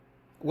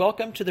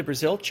Welcome to the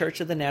Brazil Church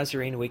of the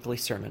Nazarene Weekly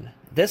Sermon.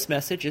 This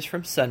message is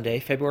from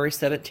Sunday, February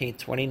 17,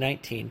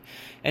 2019,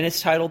 and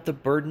is titled The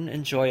Burden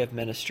and Joy of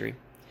Ministry.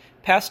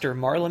 Pastor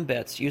Marlon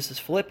Betts uses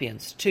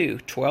Philippians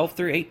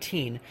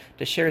 2:12-18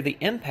 to share the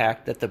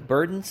impact that the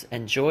burdens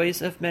and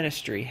joys of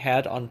ministry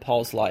had on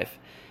Paul's life.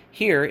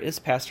 Here is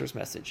Pastor's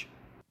message.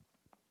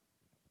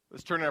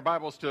 Let's turn our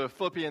Bibles to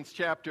Philippians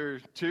chapter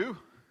 2,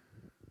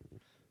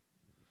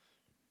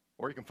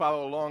 or you can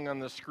follow along on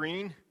the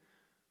screen.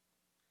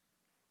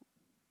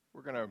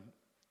 We're going to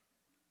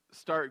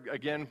start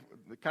again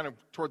kind of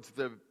towards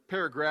the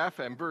paragraph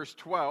and verse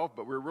 12,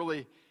 but we're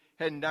really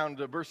heading down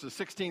to verses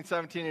 16,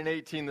 17, and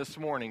 18 this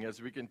morning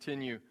as we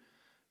continue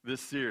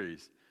this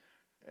series.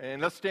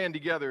 And let's stand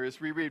together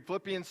as we read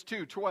Philippians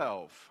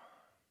 2:12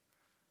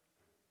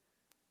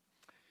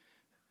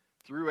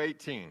 through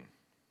 18.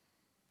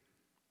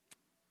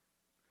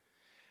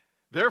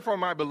 Therefore,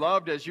 my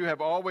beloved, as you have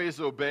always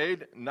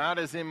obeyed, not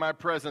as in my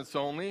presence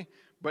only,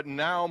 but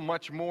now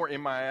much more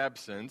in my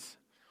absence,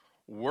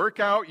 work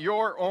out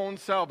your own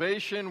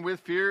salvation with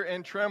fear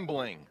and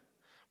trembling,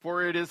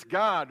 for it is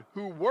God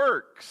who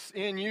works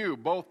in you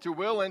both to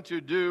will and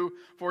to do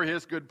for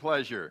his good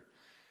pleasure.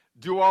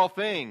 Do all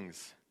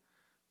things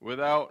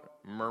without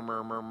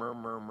murmuring.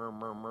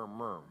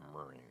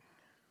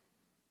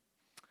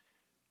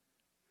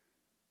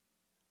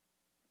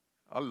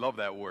 I love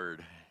that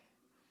word.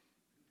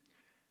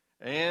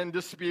 And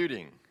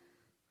disputing,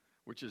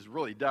 which is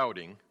really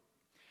doubting,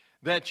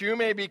 that you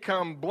may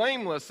become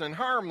blameless and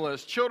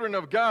harmless, children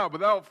of God,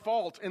 without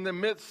fault, in the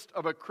midst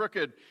of a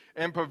crooked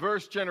and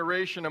perverse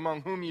generation,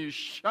 among whom you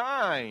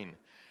shine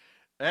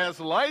as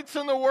lights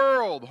in the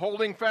world,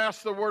 holding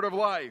fast the word of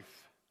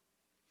life.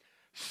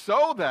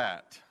 So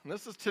that, and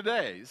this is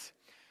today's,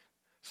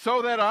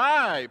 so that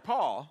I,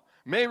 Paul,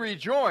 may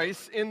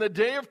rejoice in the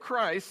day of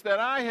Christ, that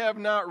I have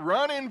not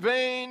run in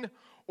vain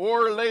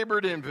or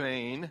labored in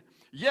vain.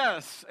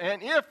 Yes,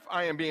 and if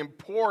I am being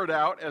poured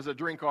out as a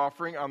drink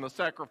offering on the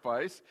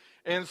sacrifice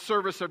and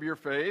service of your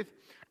faith,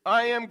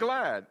 I am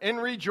glad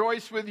and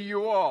rejoice with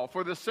you all.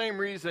 For the same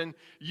reason,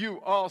 you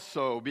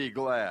also be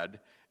glad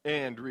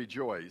and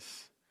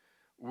rejoice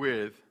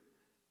with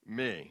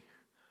me.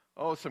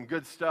 Oh, some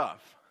good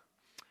stuff.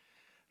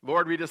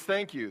 Lord, we just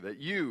thank you that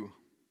you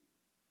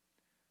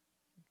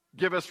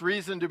give us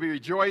reason to be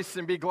rejoice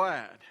and be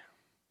glad.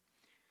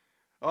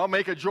 I'll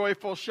make a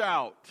joyful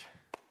shout.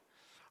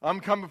 I'm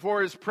coming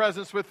before his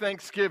presence with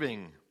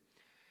thanksgiving.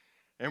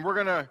 And we're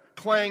going to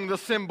clang the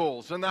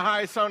cymbals and the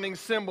high-sounding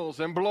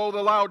cymbals and blow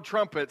the loud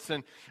trumpets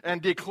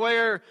and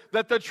declare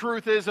that the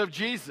truth is of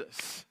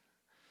Jesus.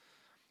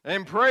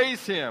 And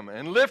praise him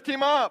and lift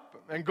him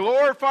up and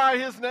glorify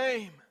his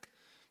name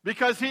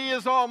because he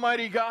is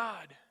Almighty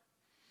God.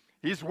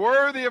 He's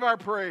worthy of our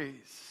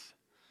praise.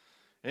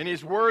 And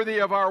he's worthy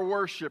of our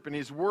worship. And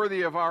he's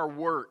worthy of our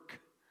work.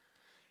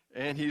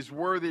 And he's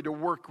worthy to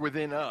work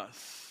within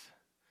us.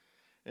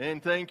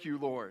 And thank you,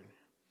 Lord.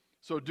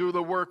 So do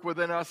the work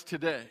within us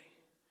today.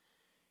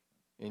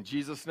 In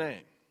Jesus'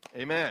 name,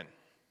 amen.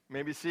 You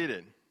may be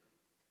seated.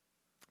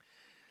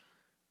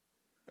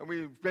 And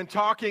we've been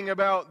talking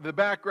about the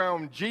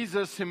background,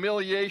 Jesus'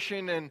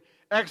 humiliation and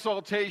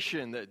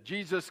exaltation, that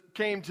Jesus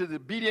came to the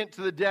obedient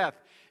to the death,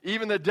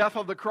 even the death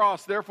of the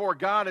cross. Therefore,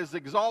 God has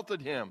exalted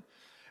him.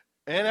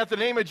 And at the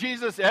name of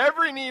Jesus,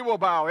 every knee will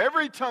bow,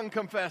 every tongue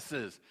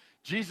confesses,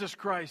 Jesus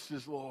Christ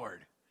is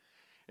Lord.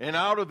 And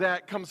out of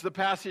that comes the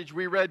passage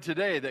we read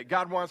today, that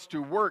God wants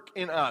to work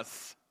in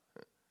us.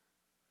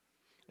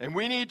 And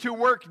we need to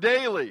work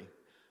daily.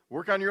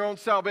 Work on your own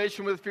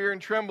salvation with fear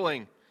and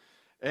trembling.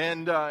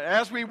 And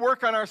as we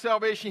work on our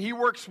salvation, he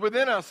works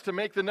within us to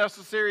make the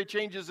necessary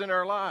changes in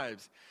our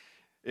lives.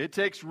 It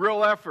takes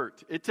real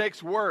effort. It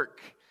takes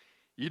work.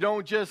 You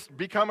don't just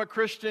become a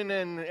Christian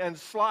and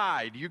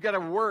slide. You got to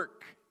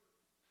work.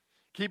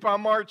 Keep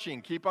on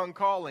marching. Keep on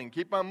calling.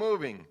 Keep on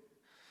moving.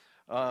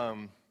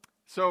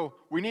 So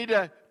we need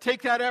to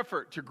take that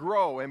effort to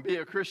grow and be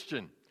a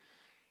Christian.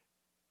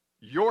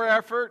 Your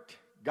effort,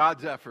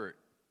 God's effort.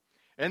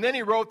 And then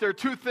he wrote there are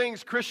two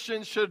things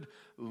Christians should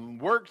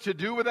work to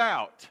do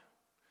without.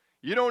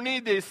 You don't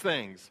need these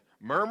things,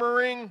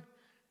 murmuring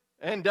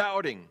and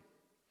doubting.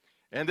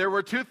 And there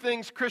were two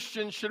things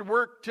Christians should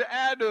work to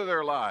add to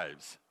their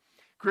lives.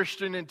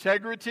 Christian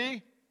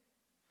integrity,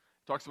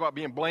 talks about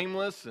being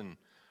blameless and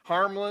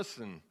harmless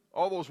and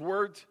all those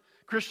words.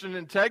 Christian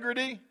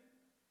integrity,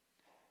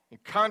 in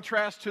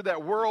contrast to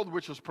that world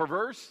which is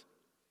perverse.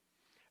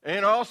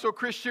 And also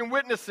Christian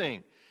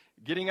witnessing,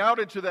 getting out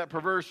into that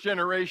perverse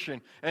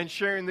generation and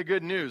sharing the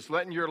good news,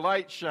 letting your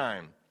light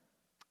shine.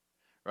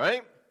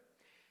 Right?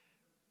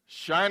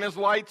 Shine as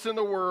lights in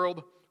the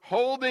world,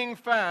 holding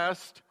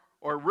fast,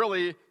 or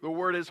really the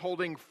word is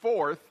holding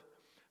forth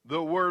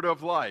the word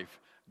of life.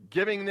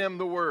 Giving them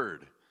the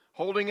word,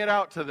 holding it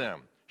out to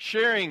them,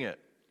 sharing it.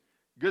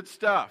 Good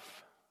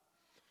stuff.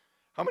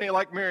 How many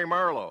like Mary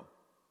Marlowe?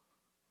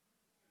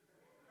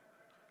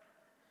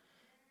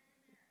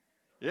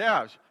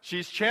 Yeah,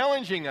 she's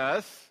challenging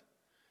us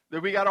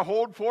that we got to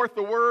hold forth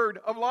the word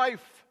of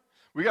life.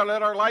 We got to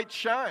let our light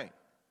shine.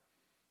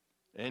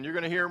 And you're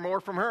going to hear more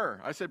from her.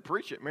 I said,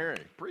 preach it, Mary,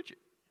 preach it.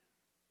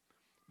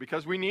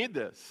 Because we need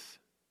this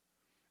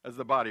as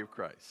the body of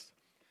Christ.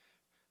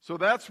 So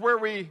that's where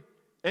we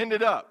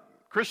ended up,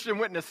 Christian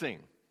witnessing.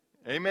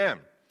 Amen.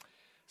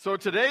 So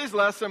today's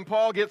lesson,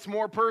 Paul gets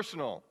more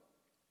personal.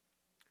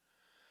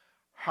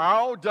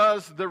 How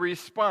does the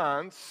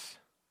response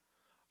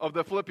of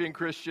the Philippian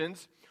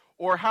Christians,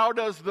 or how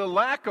does the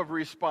lack of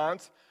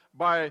response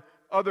by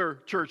other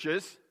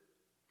churches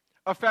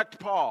affect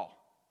Paul?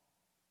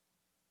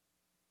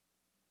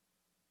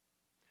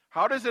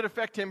 How does it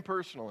affect him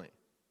personally?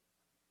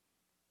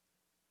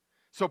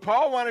 So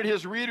Paul wanted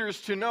his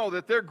readers to know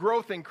that their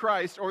growth in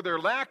Christ, or their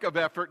lack of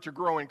effort to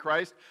grow in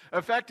Christ,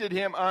 affected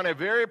him on a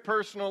very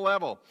personal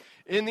level.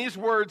 In these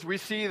words, we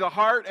see the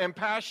heart and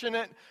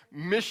passionate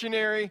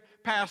missionary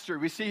pastor.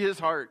 We see his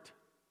heart.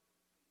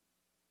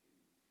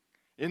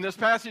 In this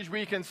passage,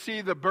 we can see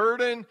the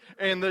burden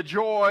and the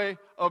joy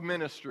of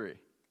ministry.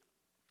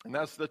 And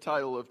that's the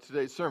title of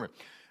today's sermon.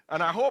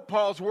 And I hope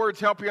Paul's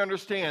words help you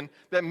understand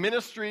that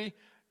ministry,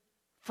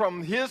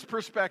 from his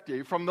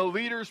perspective, from the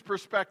leader's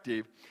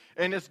perspective,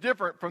 and it's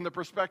different from the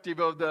perspective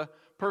of the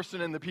person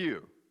in the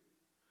pew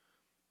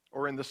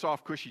or in the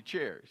soft, cushy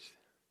chairs.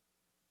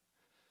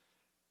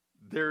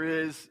 There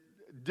is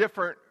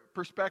different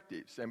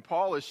perspectives, and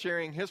Paul is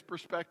sharing his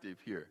perspective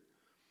here.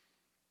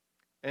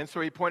 And so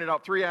he pointed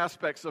out 3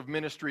 aspects of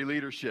ministry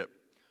leadership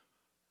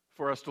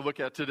for us to look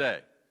at today.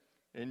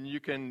 And you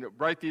can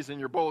write these in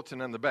your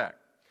bulletin on the back.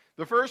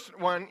 The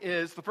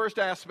first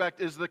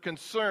aspect is the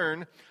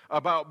concern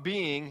about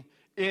being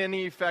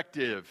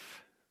ineffective.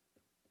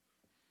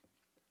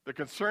 The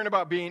concern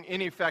about being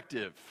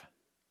ineffective.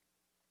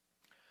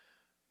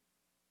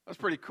 That's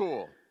pretty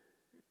cool.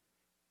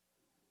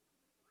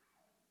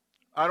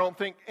 I don't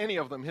think any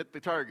of them hit the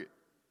target.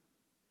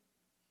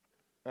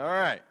 All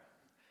right.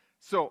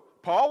 So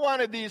Paul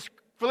wanted these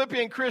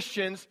Philippian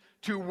Christians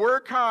to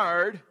work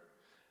hard,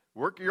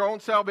 work your own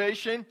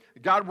salvation.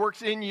 God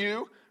works in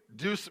you.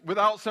 Do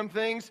without some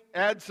things,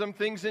 add some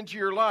things into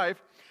your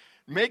life.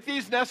 Make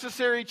these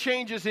necessary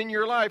changes in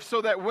your life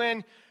so that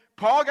when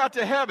Paul got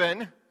to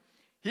heaven,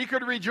 he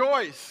could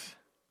rejoice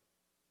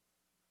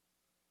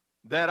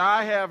that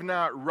I have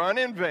not run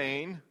in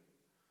vain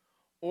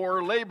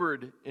or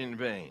labored in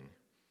vain.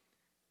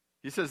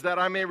 He says that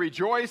I may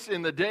rejoice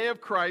in the day of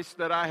Christ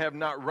that I have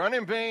not run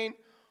in vain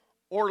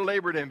or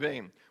labored in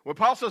vain. When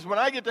Paul says, when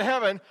I get to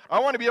heaven, I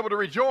want to be able to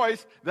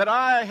rejoice that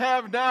I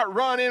have not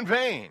run in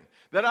vain,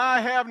 that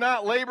I have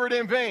not labored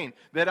in vain,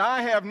 that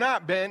I have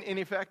not been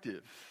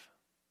ineffective.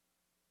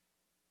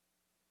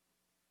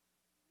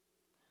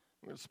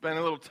 I'm going to spend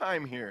a little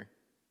time here.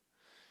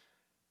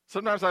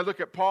 Sometimes I look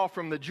at Paul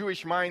from the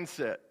Jewish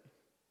mindset.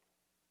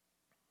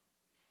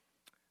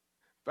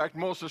 In fact,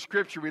 most of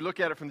Scripture, we look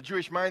at it from the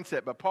Jewish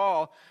mindset. But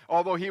Paul,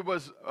 although he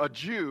was a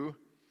Jew,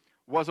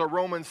 was a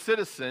Roman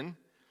citizen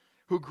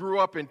who grew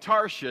up in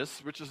Tarshish,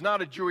 which is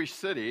not a Jewish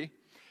city,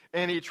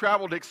 and he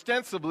traveled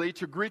extensively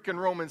to Greek and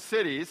Roman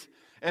cities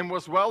and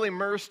was well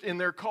immersed in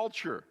their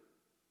culture.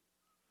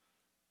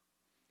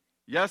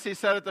 Yes, he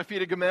sat at the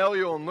feet of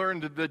Gamaliel and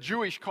learned the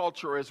Jewish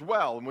culture as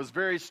well and was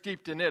very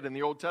steeped in it in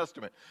the Old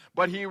Testament.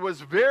 But he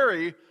was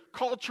very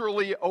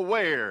culturally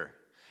aware.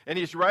 And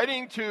he's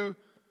writing to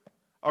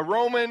a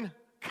Roman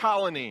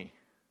colony.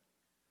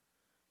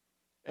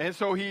 And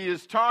so he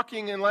is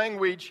talking in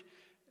language,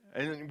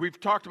 and we've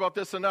talked about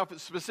this enough,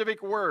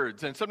 specific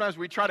words. And sometimes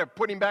we try to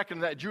put him back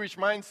into that Jewish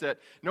mindset.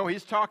 No,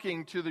 he's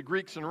talking to the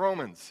Greeks and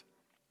Romans.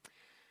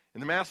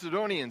 And the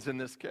Macedonians in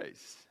this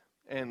case,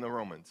 and the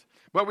Romans.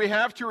 But we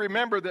have to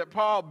remember that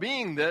Paul,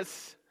 being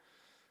this,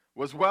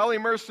 was well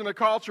immersed in the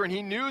culture, and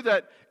he knew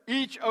that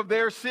each of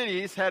their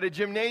cities had a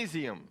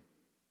gymnasium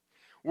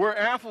where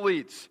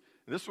athletes,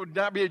 this would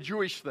not be a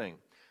Jewish thing,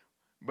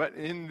 but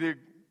in the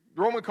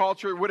Roman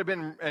culture, it would have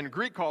been, and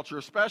Greek culture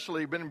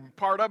especially, been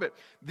part of it.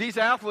 These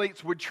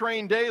athletes would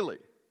train daily.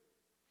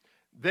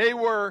 They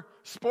were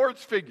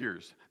sports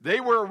figures. They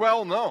were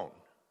well known.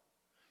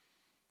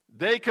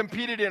 They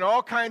competed in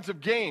all kinds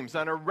of games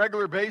on a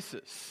regular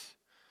basis,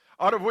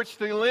 out of which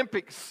the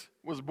Olympics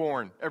was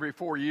born every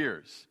 4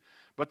 years.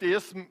 But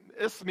the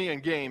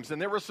Isthmian Games,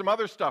 and there was some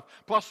other stuff,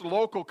 plus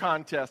local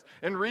contests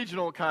and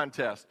regional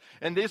contests.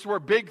 And these were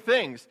big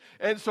things.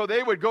 And so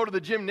they would go to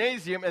the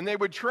gymnasium and they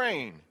would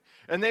train.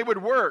 And they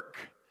would work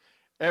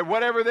at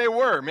whatever they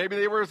were. Maybe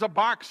they were as a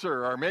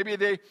boxer, or maybe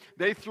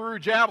they threw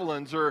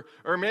javelins, or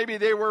maybe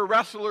they were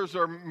wrestlers,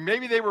 or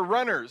maybe they were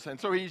runners. And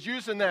so he's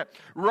using that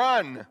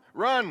run,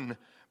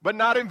 but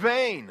not in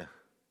vain.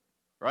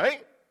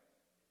 Right?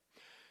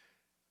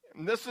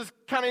 And this is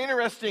kind of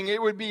interesting.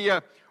 It would be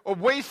a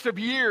waste of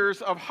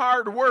years of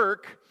hard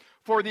work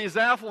for these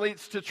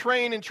athletes to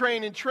train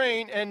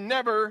and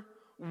never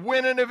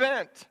win an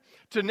event.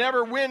 To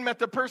never win meant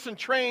the person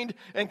trained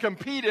and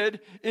competed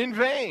in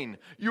vain.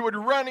 You would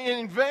run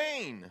in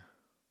vain.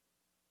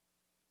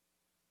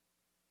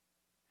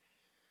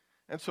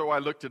 And so I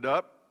looked it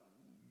up.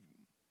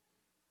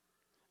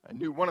 I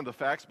knew one of the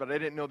facts, but I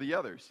didn't know the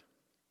others.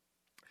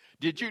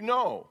 Did you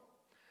know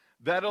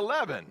that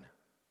 11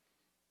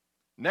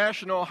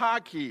 National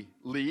Hockey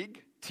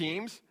League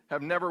teams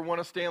have never won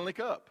a Stanley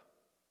Cup.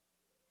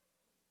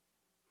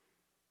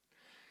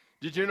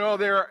 Did you know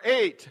there are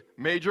 8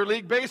 Major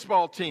League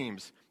Baseball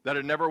teams that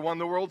have never won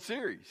the World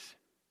Series?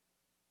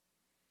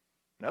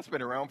 That's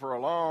been around for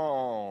a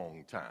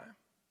long time.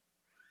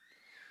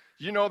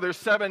 You know there's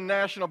 7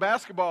 National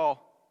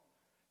Basketball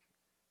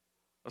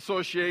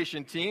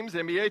Association teams,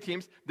 NBA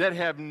teams, that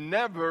have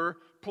never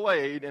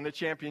played in a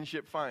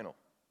championship final.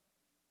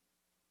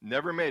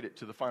 Never made it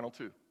to the final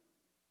 2.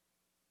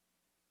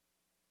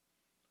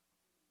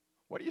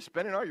 What are you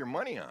spending all your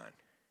money on?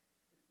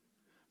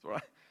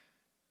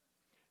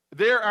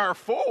 There are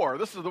 4,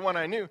 this is the one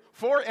I knew,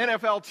 4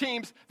 NFL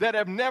teams that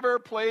have never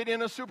played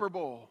in a Super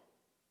Bowl.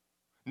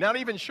 Not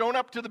even shown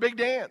up to the big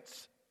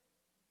dance,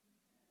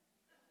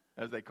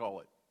 as they call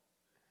it.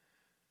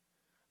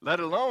 Let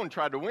alone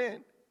tried to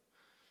win.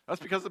 That's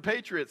because the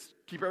Patriots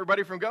keep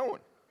everybody from going.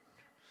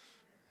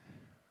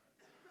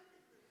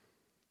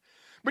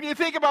 But you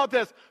think about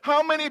this,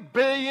 how many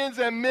billions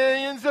and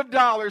millions of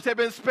dollars have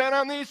been spent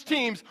on these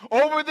teams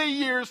over the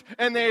years,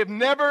 and they have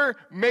never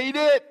made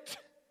it?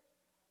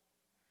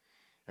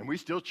 And we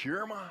still cheer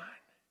them on.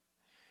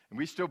 And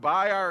we still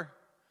buy our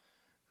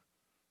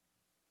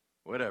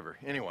whatever,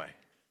 anyway.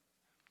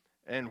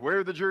 And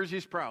wear the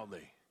jerseys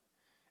proudly.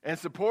 And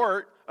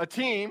support a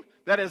team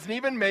that hasn't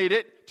even made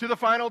it to the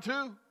final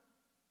 2.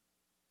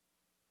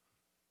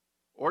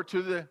 Or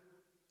to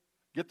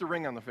get the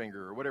ring on the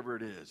finger, or whatever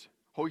it is.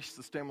 Hoist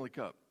the Stanley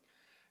Cup.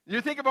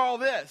 You think of all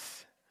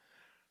this.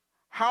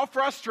 How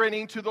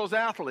frustrating to those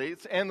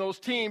athletes and those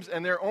teams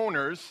and their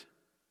owners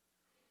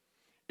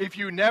if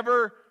you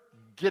never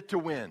get to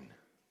win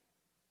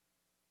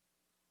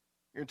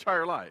your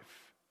entire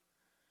life.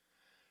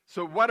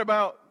 So what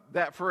about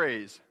that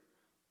phrase,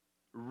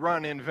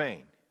 run in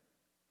vain?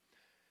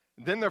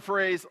 Then the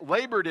phrase,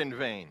 labored in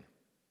vain.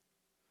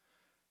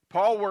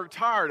 Paul worked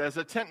hard as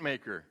a tent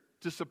maker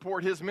to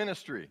support his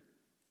ministry.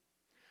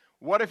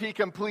 What if he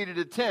completed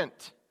a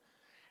tent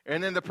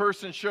and then the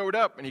person showed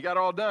up and he got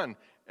all done?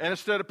 And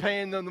instead of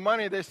paying them the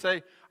money, they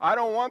say, I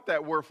don't want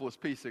that worthless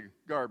piece of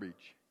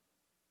garbage.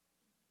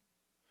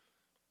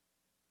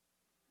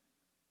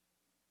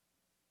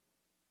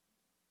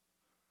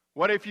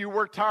 What if you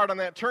worked hard on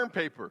that term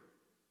paper,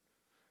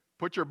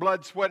 put your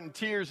blood, sweat, and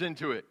tears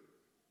into it,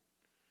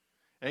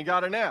 and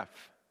got an F?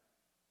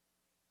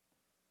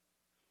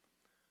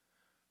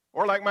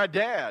 Or like my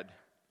dad.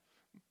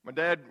 My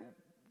dad,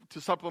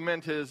 to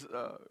supplement his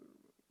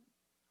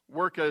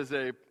work as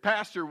a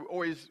pastor,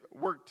 always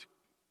worked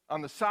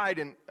on the side,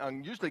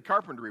 and usually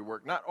carpentry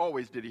work. Not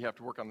always did he have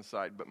to work on the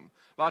side, but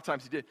a lot of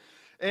times he did.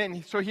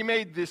 And so he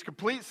made this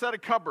complete set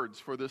of cupboards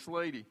for this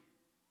lady.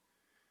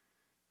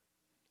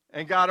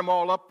 And got them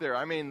all up there.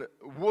 I mean,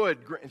 wood,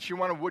 and she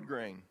wanted wood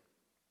grain.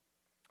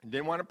 And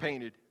didn't want it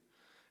painted.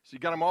 So he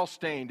got them all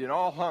stained and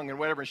all hung and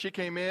whatever. And she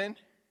came in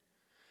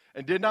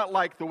and did not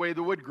like the way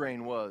the wood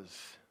grain was.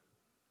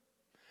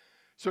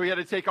 So he had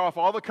to take off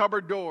all the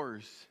cupboard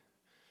doors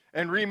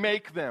and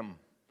remake them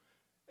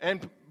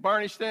and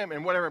varnish them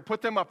and whatever and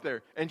put them up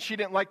there. And she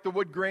didn't like the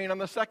wood grain on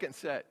the second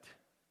set.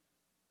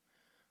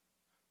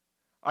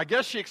 I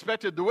guess she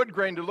expected the wood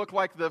grain to look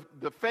like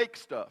the fake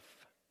stuff.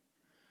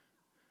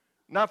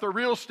 Not the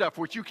real stuff,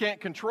 which you can't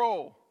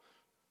control.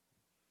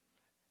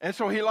 And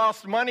so he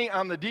lost money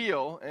on the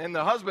deal, and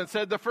the husband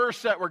said, the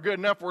first set were good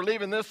enough, we're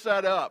leaving this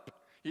set up.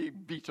 He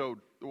vetoed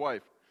the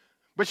wife.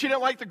 But she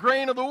didn't like the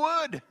grain of the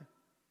wood.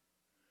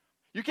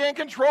 You can't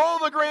control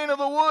the grain of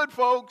the wood,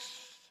 folks.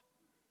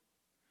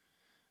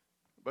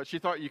 But she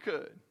thought you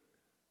could.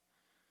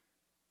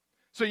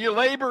 So you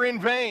labor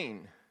in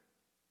vain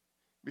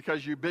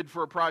because you bid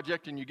for a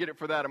project and you get it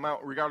for that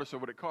amount regardless of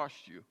what it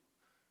costs you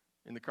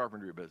in the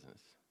carpentry business.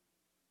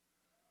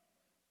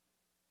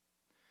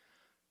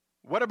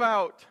 What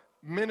about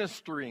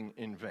ministering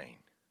in vain?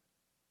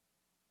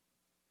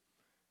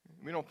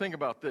 We don't think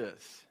about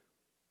this.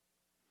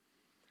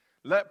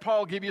 Let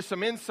Paul give you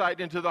some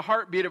insight into the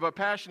heartbeat of a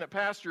passionate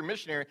pastor and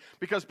missionary,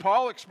 because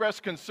Paul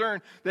expressed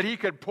concern that he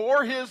could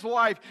pour his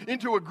life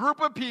into a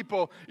group of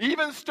people,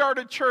 even start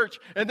a church,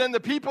 and then the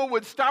people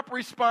would stop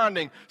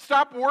responding,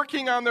 stop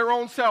working on their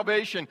own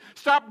salvation,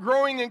 stop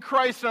growing in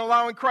Christ and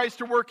allowing Christ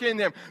to work in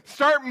them,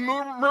 start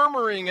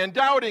murmuring and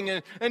doubting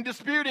and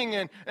disputing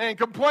and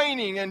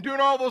complaining and doing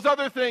all those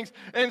other things,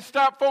 and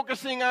stop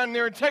focusing on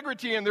their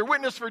integrity and their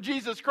witness for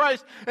Jesus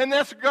Christ. And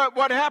that's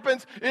what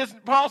happens is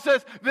Paul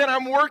says, then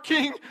I'm working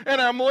and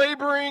I'm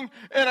laboring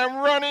and I'm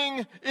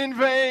running in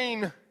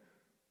vain.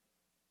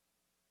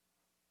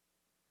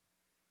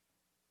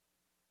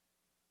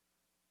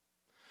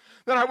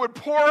 That I would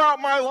pour out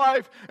my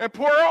life and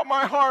pour out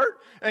my heart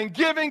and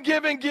give and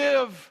give and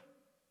give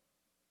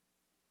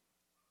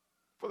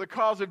for the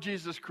cause of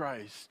Jesus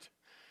Christ.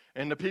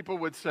 And the people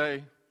would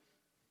say,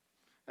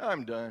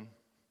 I'm done.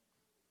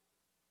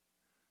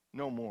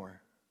 No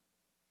more.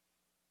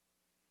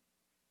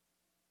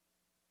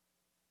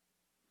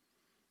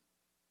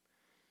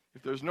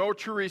 If there's no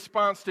true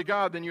response to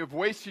God, then you have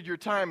wasted your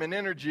time and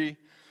energy,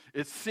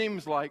 it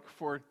seems like,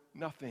 for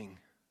nothing.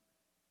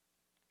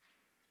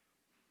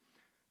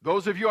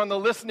 Those of you on the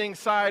listening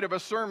side of a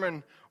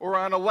sermon or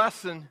on a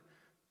lesson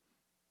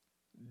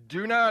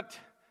do not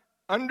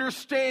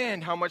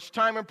understand how much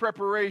time and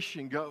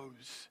preparation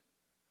goes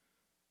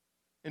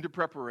into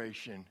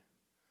preparation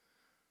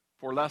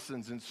for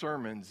lessons and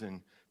sermons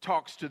and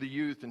talks to the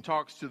youth and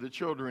talks to the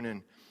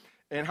children,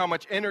 and how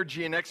much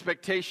energy and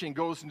expectation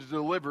goes into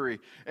delivery,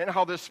 and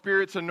how the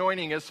Spirit's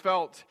anointing is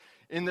felt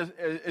in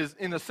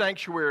the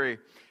sanctuary.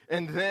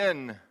 And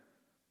then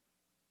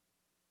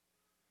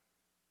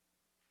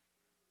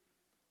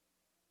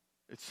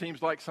it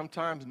seems like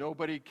sometimes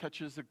nobody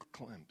catches a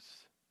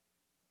glimpse.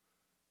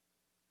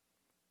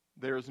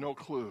 There is no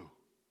clue.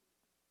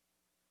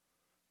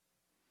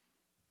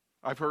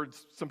 I've heard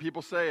some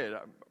people say it.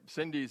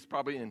 Cindy's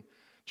probably in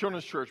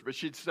children's church, but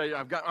she'd say,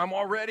 I'm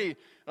all ready.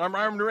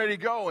 I'm ready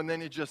to go. And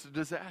then it's just a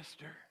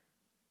disaster.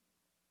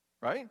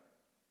 Right?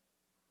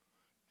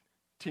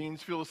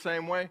 Teens feel the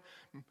same way.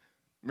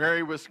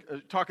 Mary was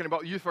talking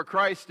about Youth for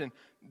Christ, and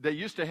they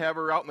used to have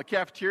her out in the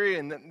cafeteria,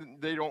 and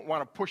they don't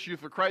want to push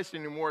Youth for Christ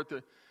anymore at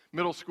the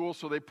middle school,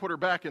 so they put her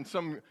back in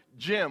some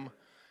gym,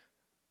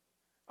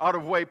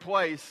 out-of-way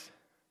place.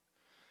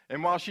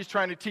 And while she's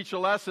trying to teach a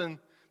lesson,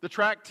 the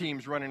track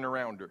team's running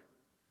around her,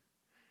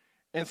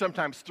 and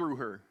sometimes through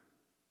her.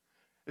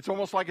 It's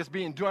almost like it's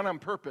being done on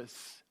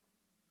purpose.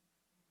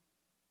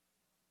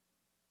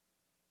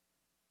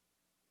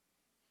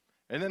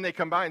 And then they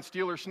come by and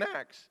steal her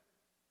snacks.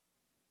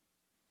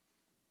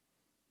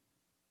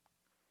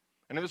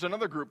 And there's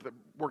another group that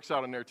works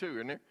out in there too,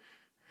 isn't there?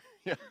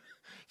 Yeah.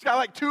 It's got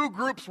like two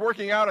groups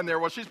working out in there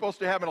while she's supposed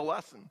to have a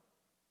lesson.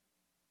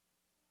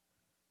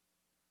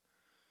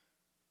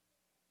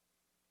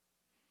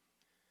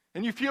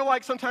 And you feel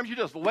like sometimes you're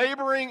just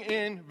laboring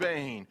in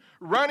vain,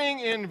 running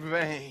in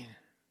vain.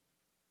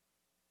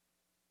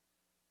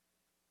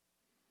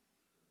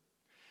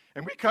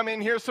 And we come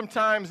in here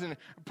sometimes and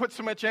put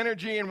so much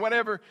energy and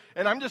whatever,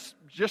 and I'm just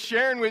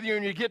sharing with you,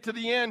 and you get to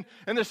the end,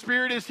 and the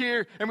Spirit is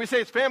here, and we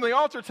say it's family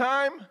altar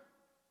time.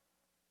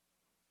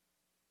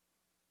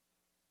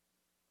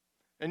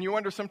 And you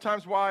wonder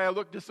sometimes why I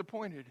look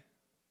disappointed.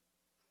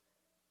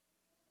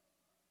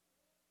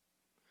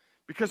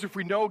 Because if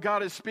we know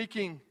God is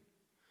speaking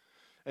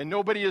and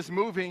nobody is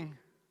moving,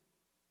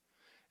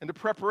 and the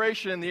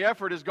preparation and the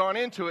effort has gone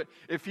into it,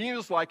 it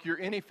feels like you're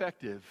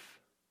ineffective.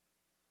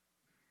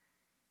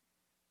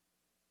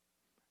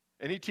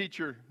 Any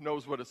teacher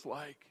knows what it's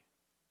like.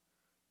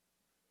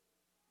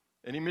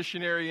 Any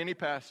missionary, any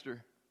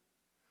pastor,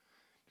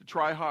 to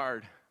try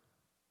hard.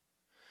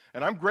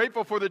 And I'm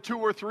grateful for the 2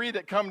 or 3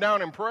 that come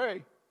down and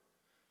pray.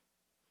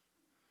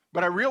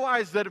 But I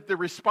realized that if the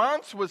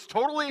response was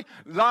totally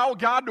allow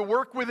God to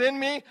work within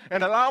me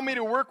and allow me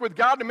to work with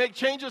God to make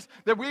changes,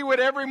 that we would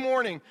every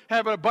morning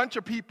have a bunch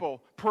of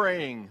people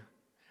praying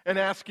and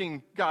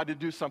asking God to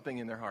do something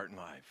in their heart and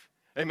life.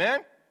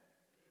 Amen?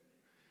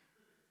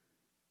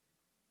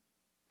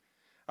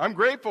 I'm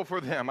grateful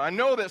for them. I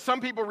know that some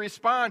people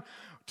respond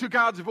to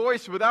God's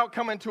voice without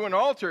coming to an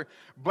altar,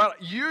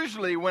 but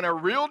usually when a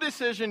real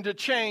decision to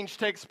change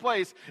takes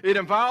place, it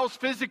involves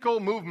physical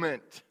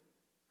movement.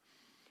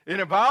 It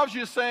involves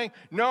you saying,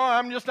 no,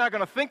 I'm just not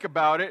going to think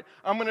about it.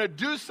 I'm going to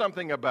do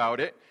something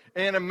about it.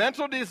 And a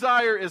mental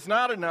desire is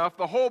not enough.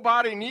 The whole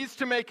body needs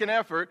to make an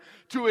effort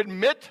to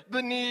admit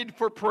the need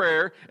for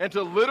prayer and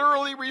to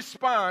literally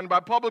respond by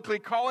publicly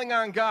calling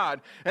on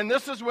God. And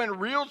this is when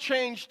real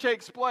change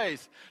takes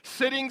place.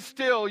 Sitting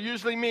still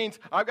usually means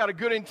I've got a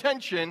good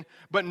intention,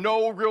 but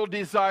no real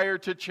desire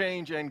to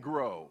change and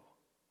grow.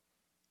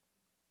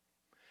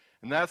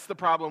 And that's the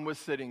problem with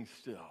sitting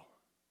still.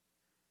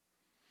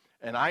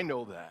 And I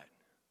know that.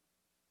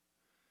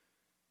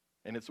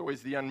 And it's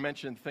always the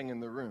unmentioned thing in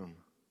the room.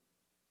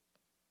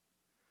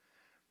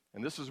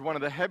 And this is one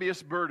of the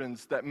heaviest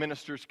burdens that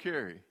ministers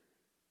carry.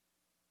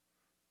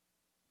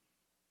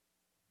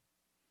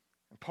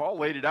 And Paul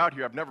laid it out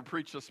here. I've never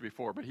preached this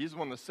before, but he's the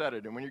one that said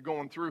it. And when you're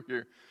going through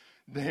here,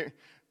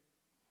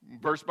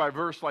 verse by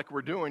verse like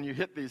we're doing, you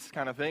hit these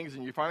kind of things,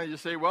 and you finally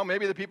just say, well,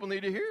 maybe the people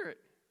need to hear it.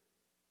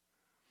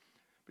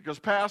 Because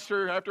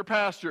pastor after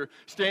pastor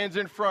stands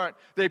in front,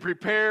 they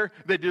prepare,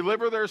 they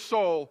deliver their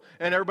soul,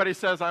 and everybody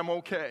says, I'm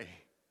okay.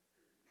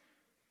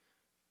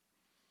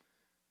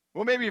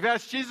 Well, maybe you've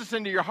asked Jesus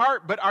into your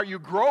heart, but are you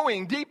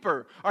growing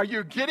deeper? Are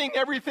you getting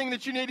everything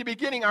that you need to be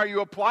getting? Are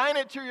you applying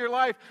it to your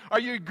life? Are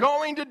you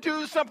going to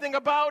do something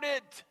about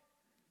it?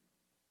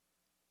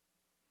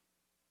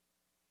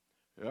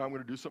 Yeah, I'm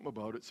going to do something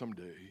about it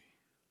someday.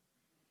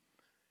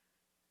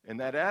 And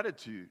that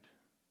attitude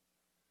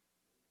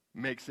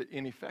makes it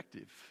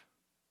ineffective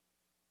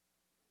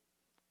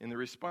in the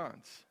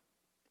response.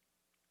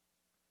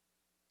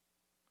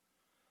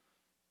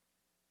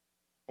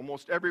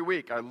 Almost every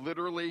week, I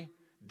literally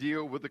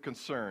deal with the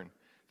concern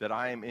that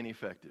I am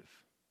ineffective.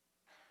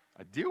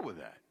 I deal with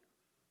that.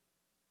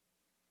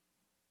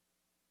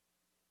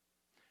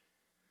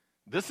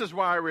 This is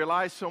why I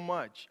rely so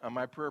much on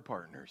my prayer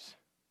partners.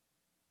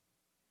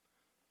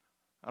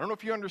 I don't know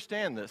if you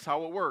understand this,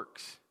 how it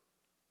works.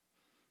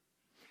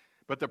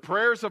 But the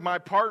prayers of my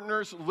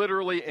partners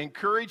literally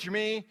encourage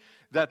me.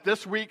 that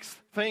this week's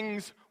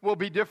things will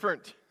be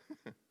different.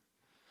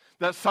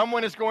 That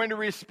someone is going to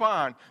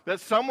respond, that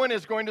someone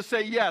is going to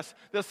say yes,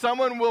 that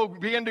someone will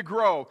begin to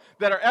grow,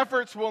 that our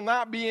efforts will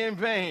not be in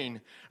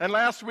vain. And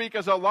last week,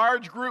 as a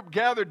large group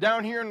gathered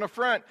down here in the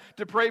front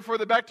to pray for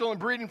the Bechtel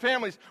and Breeden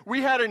families,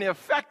 we had an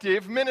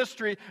effective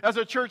ministry as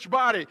a church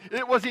body.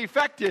 It was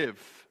effective.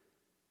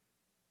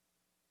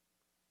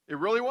 It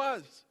really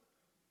was.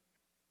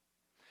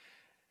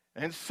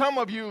 And some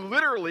of you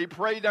literally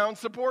prayed down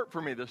support for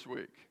me this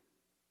week.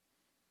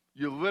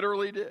 You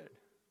literally did.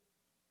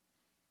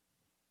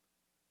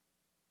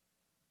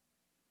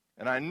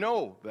 And I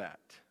know that.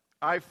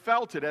 I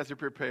felt it as I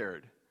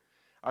prepared.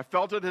 I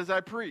felt it as I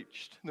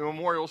preached the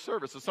memorial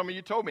service. So some of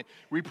you told me,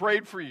 we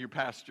prayed for you,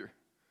 Pastor.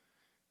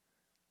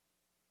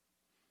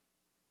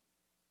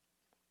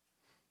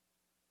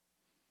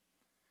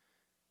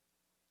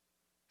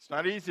 It's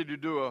not easy to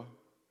do a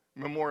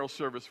memorial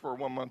service for a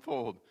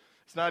 1-month-old.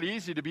 It's not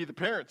easy to be the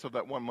parents of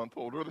that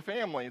 1-month-old or the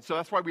family. And so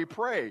that's why we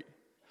pray.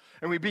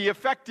 And we be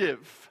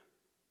effective.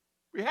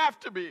 We have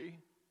to be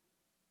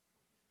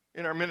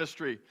in our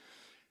ministry.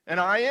 And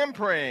I am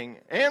praying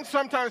and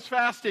sometimes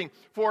fasting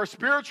for a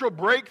spiritual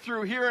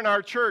breakthrough here in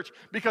our church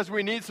because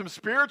we need some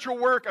spiritual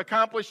work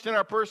accomplished in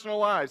our personal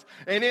lives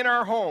and in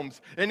our homes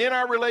and in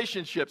our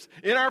relationships,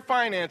 in our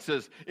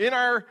finances, in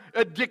our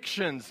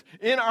addictions,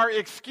 in our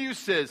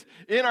excuses,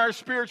 in our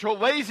spiritual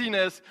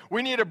laziness.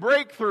 We need a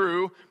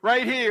breakthrough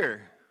right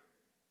here.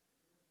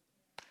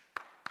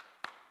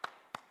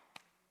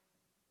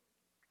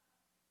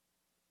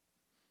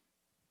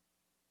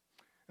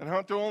 And I'm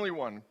not the only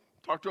one.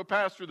 Talked to a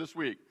pastor this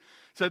week.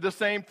 Said the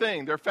same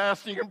thing. They're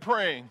fasting and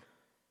praying.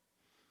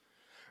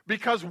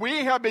 Because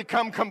we have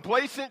become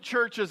complacent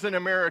churches in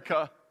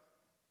America.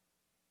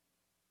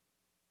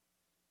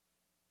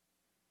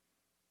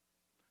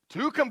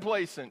 Too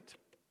complacent.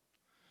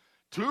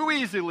 Too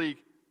easily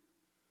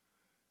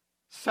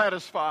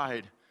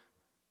satisfied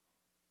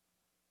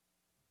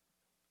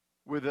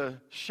with a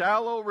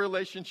shallow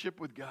relationship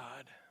with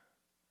God.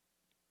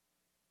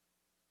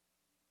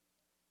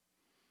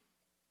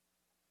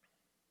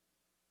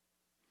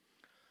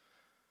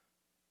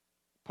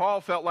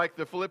 Paul felt like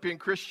the Philippian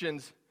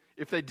Christians,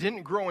 if they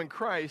didn't grow in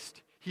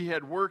Christ, he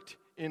had worked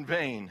in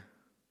vain.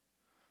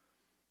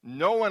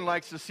 No one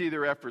likes to see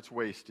their efforts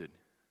wasted.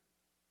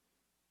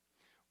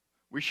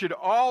 We should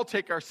all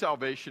take our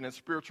salvation and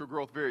spiritual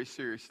growth very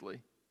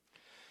seriously.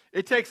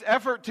 It takes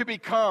effort to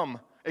become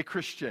a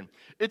Christian.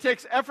 It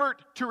takes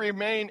effort to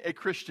remain a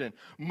Christian.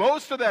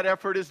 Most of that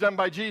effort is done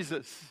by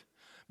Jesus.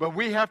 But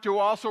we have to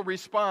also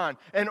respond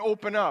and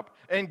open up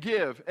and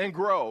give and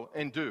grow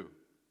and do.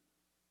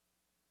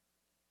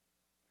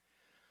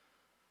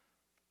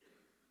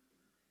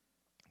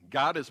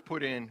 God has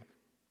put in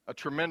a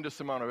tremendous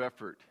amount of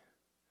effort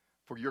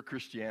for your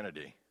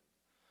Christianity.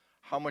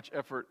 How much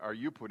effort are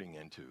you putting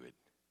into it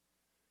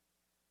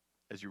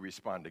as you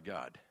respond to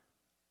God?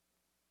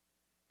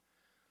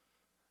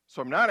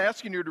 So I'm not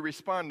asking you to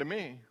respond to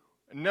me.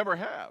 I never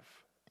have.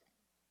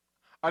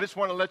 I just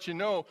want to let you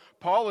know,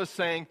 Paul is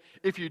saying,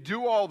 if you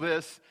do all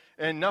this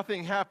and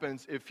nothing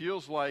happens, it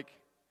feels like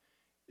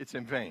it's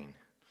in vain.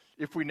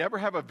 If we never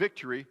have a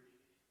victory,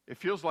 it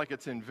feels like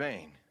it's in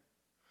vain.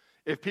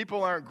 If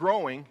people aren't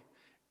growing,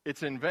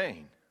 it's in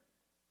vain.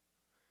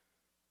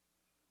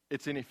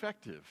 It's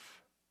ineffective.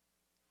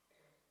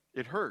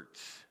 It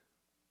hurts.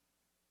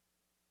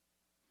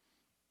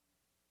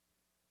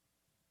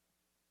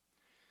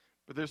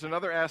 But there's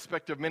another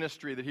aspect of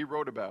ministry that he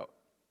wrote about.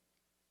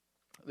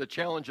 The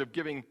challenge of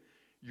giving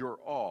your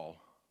all.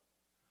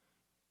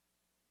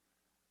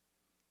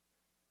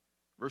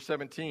 Verse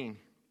 17,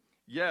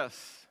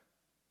 yes,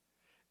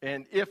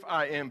 and if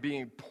I am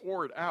being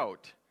poured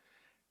out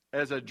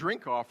as a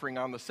drink offering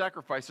on the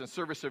sacrifice and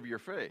service of your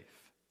faith,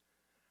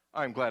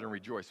 I am glad and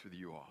rejoice with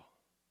you all.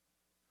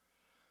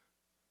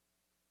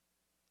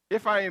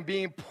 If I am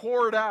being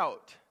poured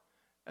out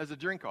as a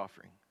drink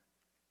offering.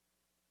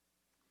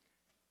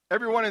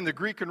 Everyone in the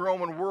Greek and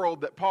Roman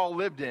world that Paul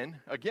lived in,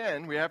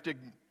 again, we have to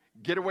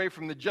get away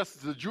from the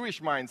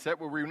Jewish mindset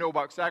where we know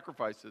about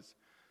sacrifices.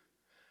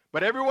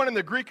 But everyone in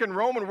the Greek and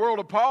Roman world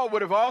of Paul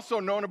would have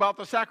also known about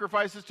the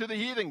sacrifices to the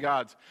heathen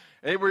gods.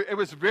 It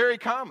was very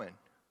common.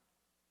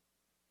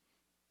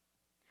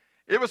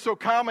 It was so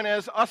common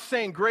as us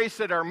saying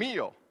grace at our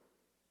meal.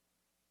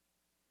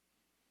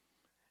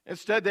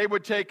 Instead, they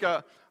would take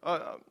a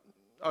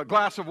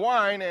glass of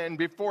wine and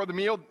before the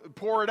meal,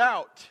 pour it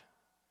out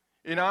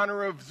in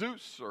honor of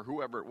Zeus or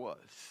whoever it was.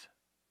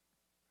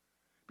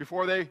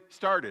 Before they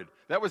started.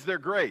 That was their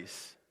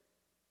grace.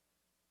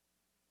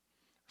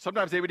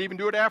 Sometimes they would even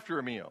do it after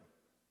a meal.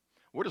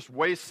 We'll just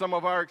waste some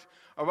of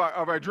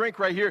our drink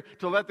right here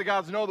to let the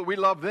gods know that we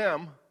love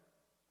them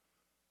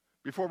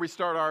before we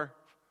start our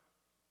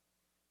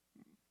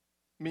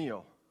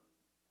meal.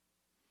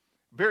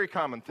 Very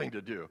common thing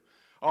to do.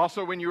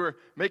 Also, when you were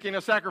making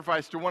a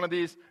sacrifice to one of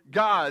these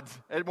gods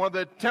at one of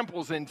the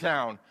temples in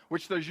town,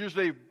 which there's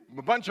usually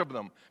a bunch of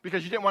them,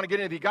 because you didn't want to get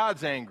any of the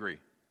gods angry,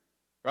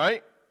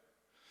 right?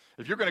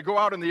 If you're going to go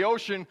out in the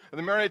ocean, or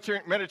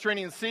the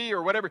Mediterranean Sea,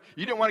 or whatever,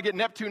 you didn't want to get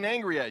Neptune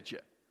angry at you.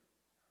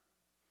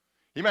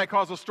 He might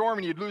cause a storm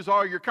and you'd lose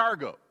all your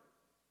cargo.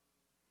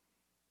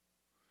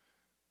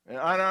 And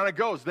on it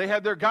goes. They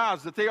had their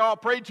gods that they all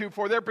prayed to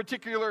for their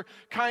particular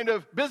kind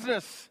of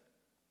business.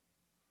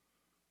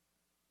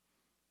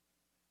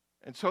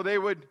 And so they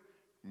would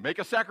make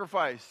a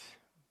sacrifice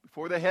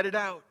before they headed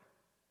out.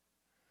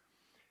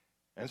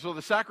 And so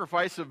the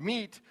sacrifice of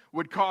meat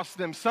would cost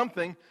them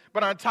something,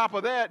 but on top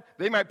of that,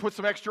 they might put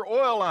some extra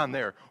oil on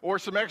there or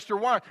some extra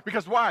wine.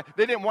 Because why?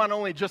 They didn't want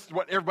only just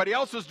what everybody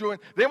else was doing.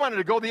 They wanted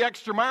to go the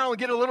extra mile and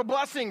get a little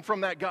blessing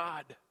from that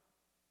God.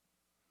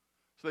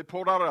 So they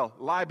pulled out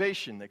a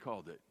libation, they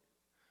called it,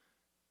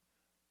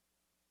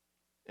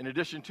 in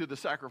addition to the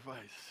sacrifice.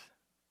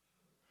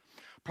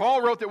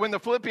 Paul wrote that when the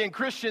Philippian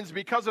Christians,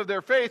 because of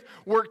their faith,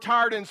 worked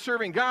hard in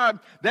serving God,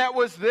 that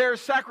was their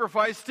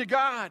sacrifice to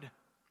God.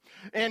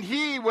 And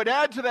he would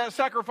add to that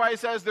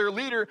sacrifice as their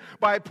leader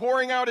by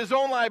pouring out his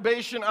own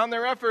libation on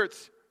their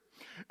efforts.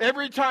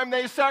 Every time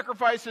they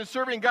sacrificed in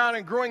serving God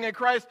and growing in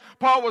Christ,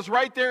 Paul was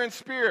right there in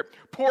spirit,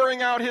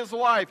 pouring out his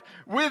life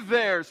with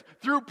theirs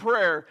through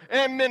prayer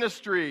and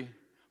ministry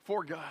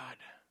for God.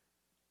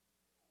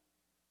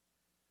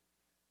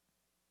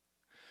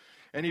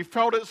 And he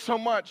felt it so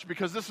much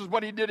because this is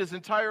what he did his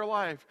entire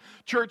life.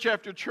 Church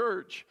after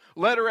church,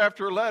 letter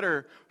after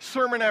letter,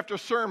 sermon after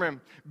sermon,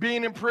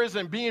 being in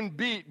prison, being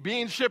beat,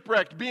 being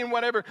shipwrecked, being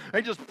whatever,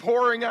 and just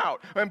pouring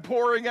out and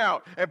pouring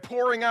out and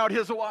pouring out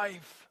his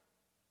life.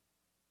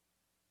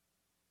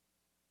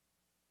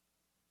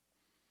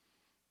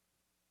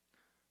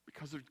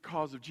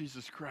 Because of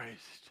Jesus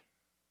Christ.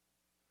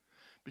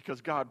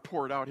 Because God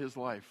poured out his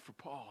life for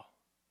Paul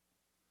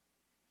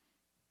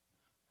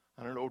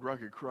on an old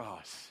rugged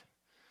cross.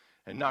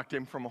 And knocked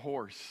him from a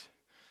horse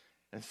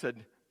and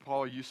said,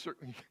 Paul, you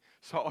certainly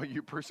saw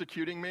you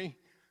persecuting me?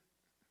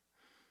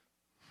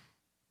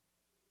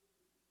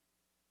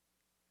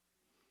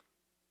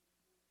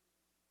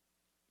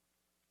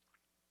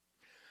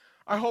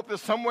 I hope that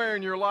somewhere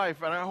in your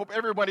life, and I hope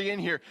everybody in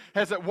here,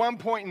 has at one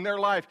point in their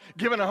life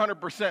given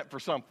 100%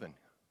 for something.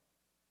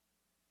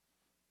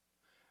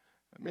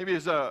 Maybe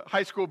it's a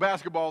high school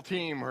basketball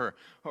team or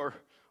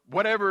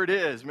whatever it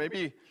is.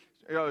 Maybe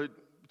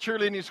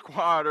cheerleading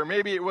squad, or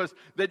maybe it was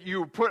that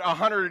you put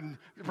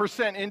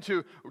 100%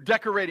 into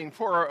decorating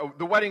for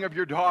the wedding of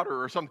your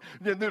daughter or something.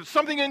 There's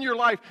something in your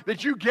life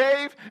that you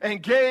gave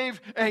and gave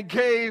and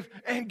gave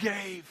and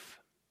gave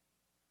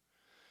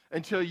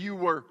until you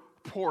were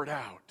poured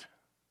out.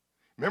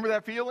 Remember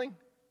that feeling?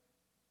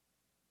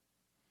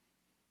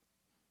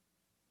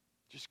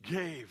 Just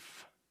gave.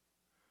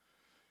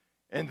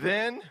 And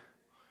then,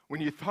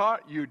 when you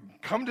thought you'd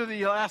come to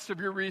the last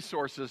of your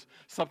resources,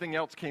 something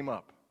else came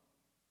up.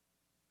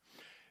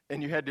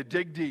 And you had to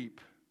dig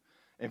deep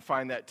and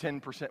find that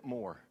 10%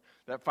 more,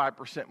 that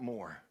 5%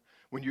 more,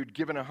 when you'd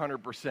given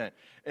 100%.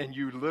 And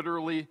you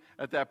literally,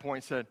 at that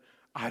point, said,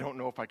 I don't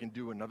know if I can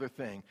do another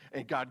thing.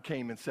 And God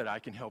came and said, I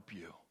can help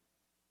you.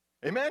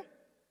 Amen?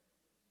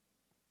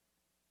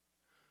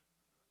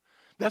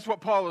 That's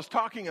what Paul is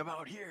talking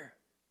about here.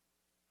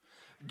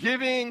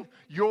 Giving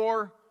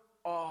your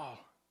all.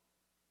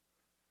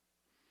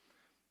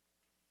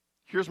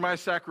 Here's my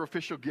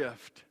sacrificial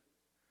gift.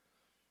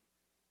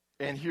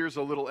 And here's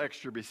a little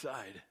extra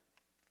beside.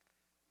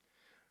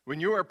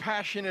 When you are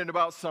passionate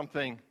about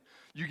something,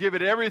 you give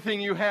it everything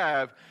you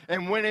have,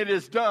 and when it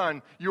is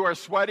done, you are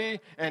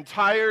sweaty and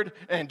tired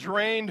and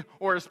drained,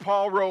 or as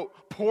Paul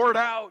wrote, poured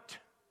out.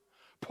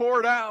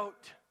 Poured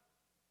out.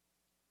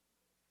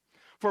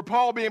 For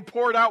Paul, being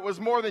poured out was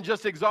more than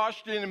just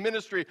exhaustion in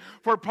ministry.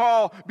 For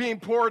Paul,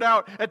 being poured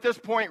out at this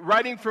point,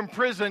 writing from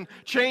prison,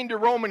 chained to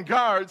Roman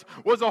guards,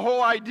 was a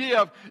whole idea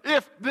of,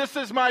 if this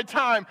is my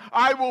time,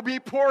 I will be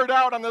poured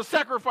out on the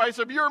sacrifice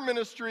of your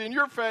ministry and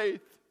your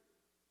faith.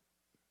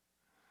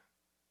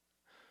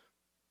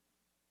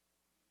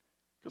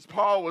 Because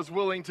Paul was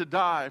willing to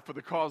die for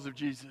the cause of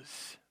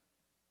Jesus.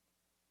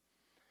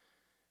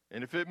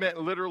 And if it meant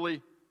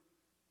literally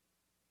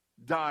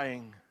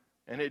dying,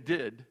 and it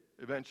did,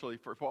 eventually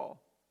for Paul.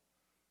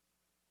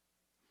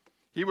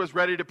 He was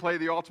ready to pay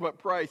the ultimate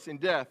price in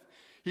death.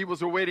 He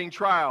was awaiting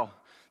trial.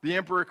 The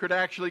emperor could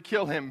actually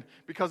kill him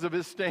because of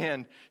his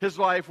stand. His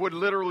life would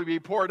literally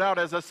be poured out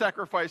as a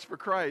sacrifice for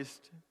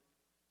Christ.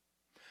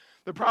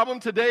 The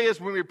problem today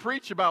is when we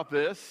preach about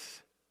this,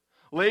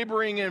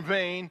 laboring in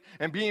vain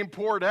and being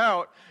poured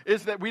out,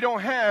 is that we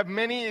don't have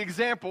many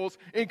examples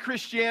in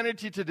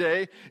Christianity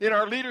today, in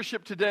our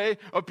leadership today,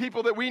 of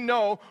people that we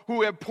know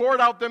who have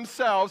poured out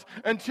themselves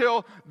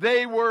until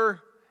they were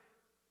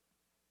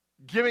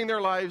giving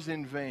their lives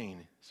in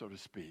vain, so to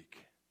speak.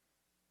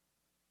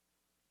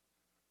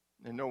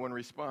 And no one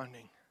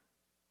responding.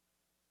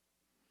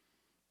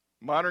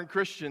 Modern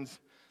Christians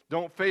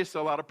don't face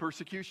a lot of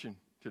persecution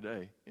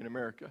today in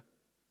America.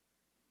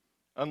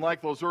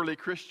 Unlike those early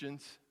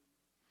Christians.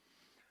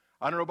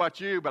 I don't know about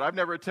you, but I've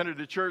never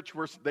attended a church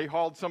where they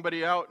hauled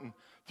somebody out and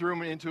threw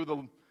them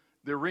into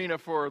the arena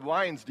for a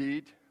lion's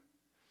deed.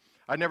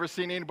 I've never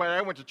seen anybody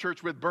I went to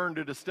church with burned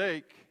at a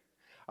stake.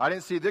 I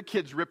didn't see the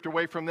kids ripped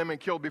away from them and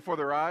killed before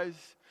their eyes.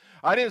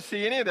 I didn't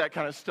see any of that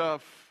kind of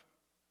stuff.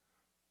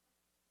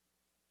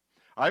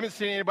 I haven't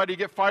seen anybody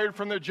get fired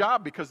from their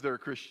job because they're a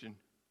Christian.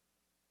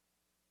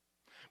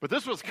 But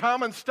this was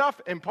common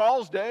stuff in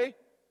Paul's day.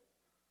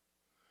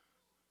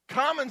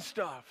 Common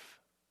stuff.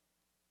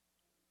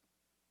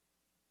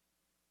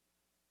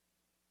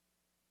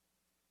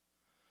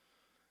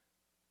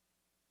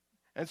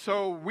 And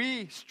so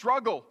we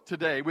struggle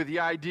today with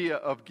the idea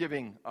of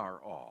giving our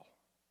all.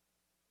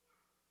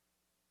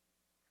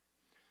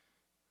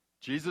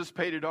 Jesus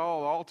paid it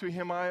all to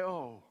him I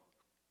owe.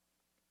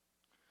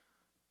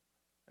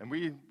 And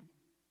we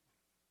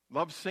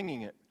love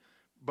singing it,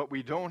 but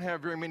we don't have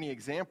very many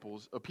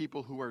examples of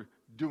people who are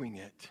doing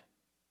it.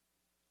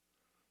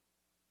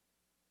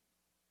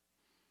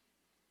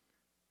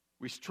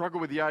 We struggle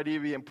with the idea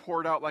of being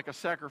poured out like a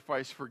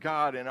sacrifice for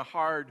God and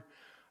hard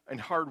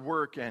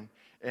work and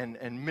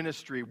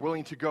ministry,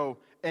 willing to go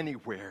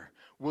anywhere,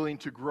 willing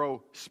to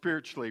grow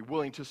spiritually,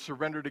 willing to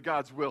surrender to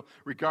God's will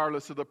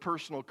regardless of the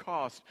personal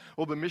cost.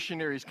 Well, the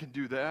missionaries can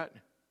do that.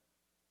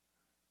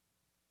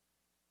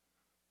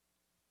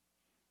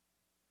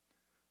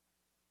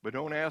 But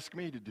don't ask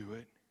me to do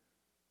it.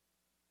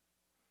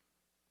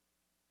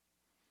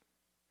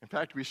 In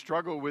fact, we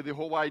struggle with the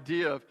whole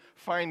idea of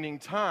finding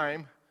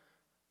time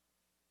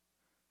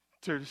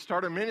to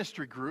start a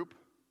ministry group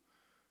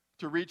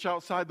to reach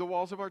outside the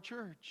walls of our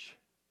church.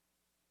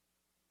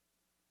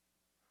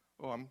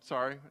 Oh, I'm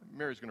sorry.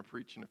 Mary's going to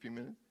preach in a few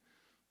minutes.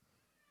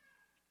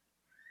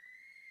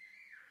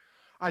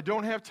 I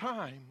don't have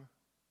time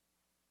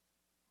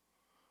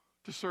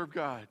to serve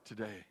God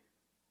today.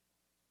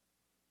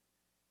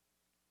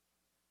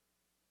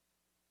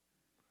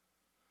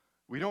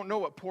 We don't know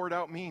what poured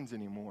out means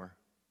anymore.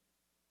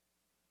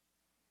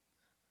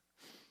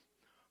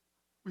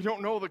 We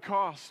don't know the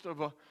cost of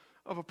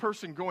a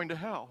person going to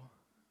hell.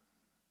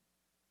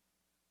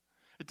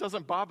 It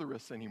doesn't bother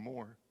us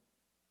anymore.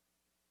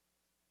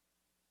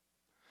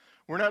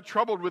 We're not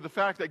troubled with the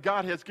fact that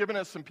God has given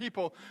us some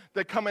people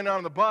that come in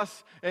on the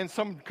bus and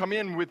some come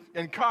in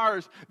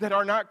cars that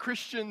are not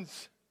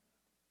Christians.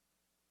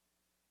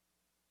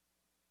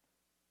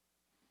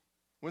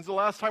 When's the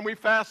last time we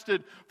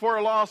fasted for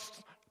a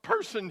lost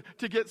person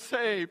to get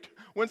saved?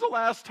 When's the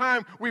last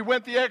time we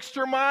went the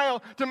extra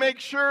mile to make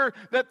sure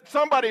that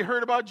somebody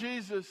heard about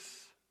Jesus?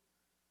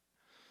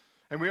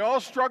 And we all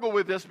struggle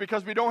with this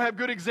because we don't have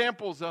good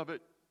examples of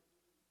it.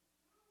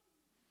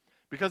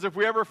 Because if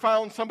we ever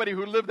found somebody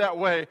who lived that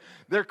way,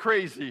 they're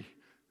crazy.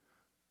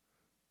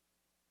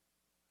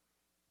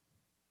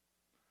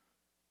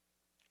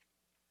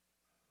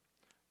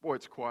 Boy,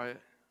 it's quiet.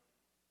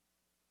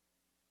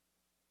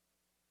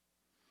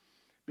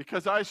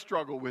 Because I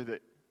struggle with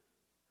it.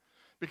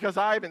 Because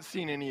I haven't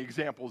seen any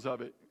examples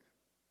of it.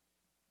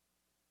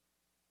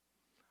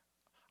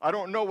 I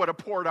don't know what a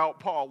poured out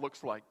Paul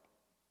looks like.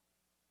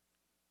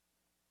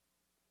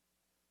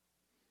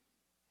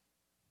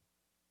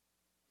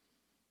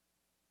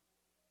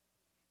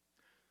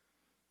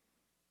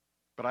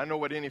 But I know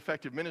what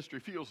ineffective ministry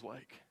feels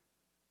like.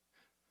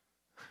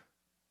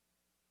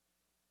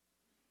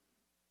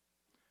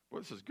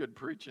 Well, this is good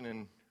preaching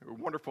and a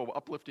wonderful,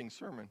 uplifting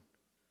sermon.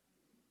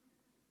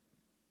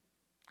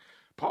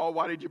 Paul,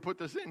 why did you put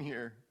this in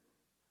here?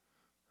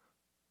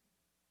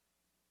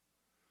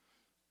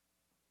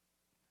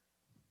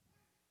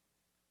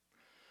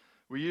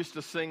 We used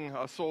to sing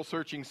a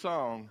soul-searching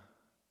song.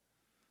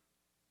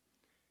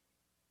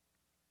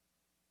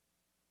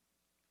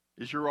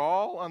 Is your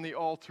all on the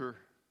altar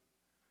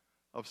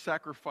of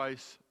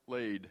sacrifice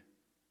laid?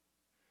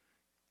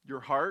 Your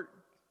heart,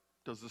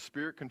 does the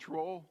Spirit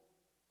control?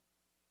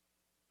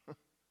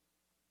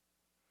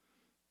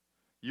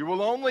 You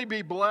will only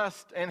be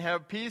blessed and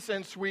have peace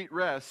and sweet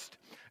rest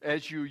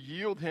as you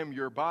yield him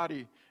your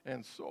body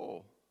and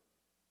soul.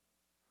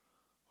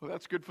 Well,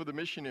 that's good for the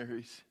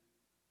missionaries.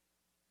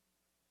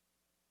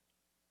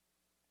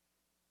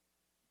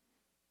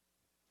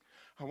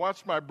 I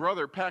watched my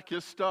brother pack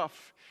his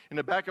stuff in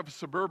the back of a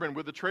Suburban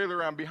with a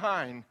trailer on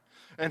behind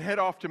and head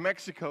off to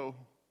Mexico.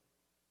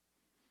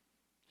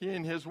 He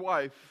and his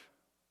wife.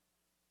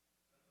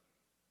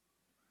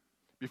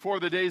 Before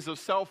the days of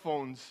cell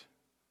phones.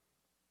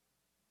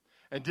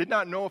 And did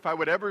not know if I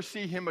would ever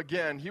see him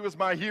again. He was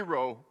my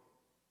hero.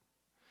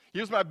 He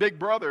was my big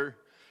brother.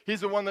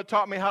 He's the one that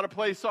taught me how to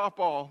play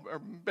softball or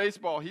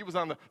baseball. He was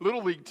on the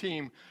Little League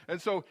team.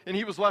 And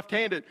he was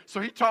left-handed.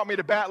 So he taught me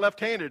to bat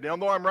left-handed. And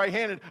although I'm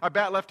right-handed, I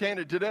bat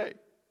left-handed today.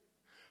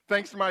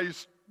 Thanks to my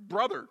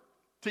brother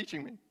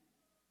teaching me.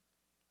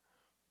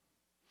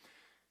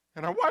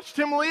 And I watched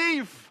him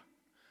leave.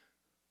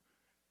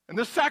 And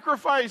the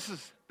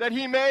sacrifices that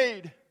he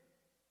made.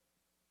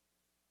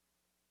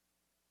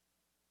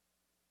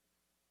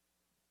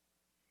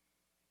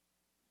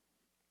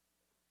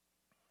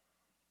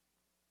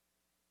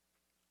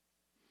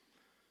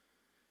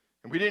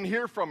 And we didn't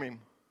hear from him.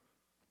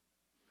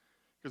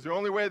 Because the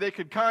only way they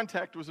could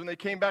contact was when they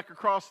came back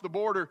across the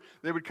border.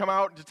 They would come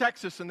out to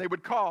Texas and they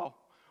would call.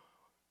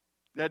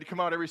 They had to come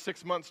out every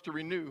 6 months to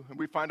renew, and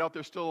we find out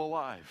they're still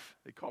alive.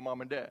 They call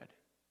mom and dad.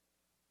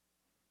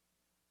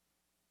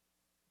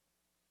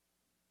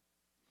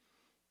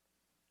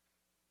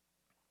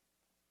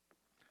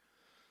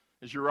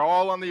 Is your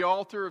all on the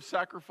altar of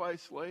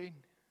sacrifice laid?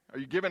 Are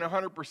you giving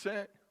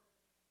 100%?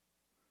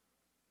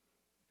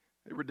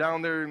 They were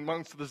down there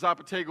amongst the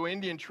Zapotego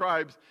Indian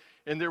tribes,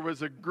 and there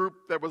was a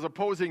group that was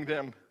opposing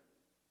them,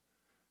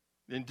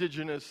 the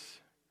indigenous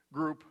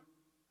group,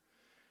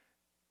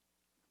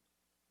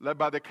 led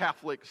by the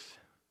Catholics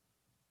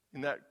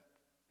in that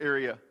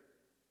area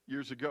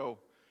years ago.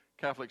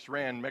 Catholics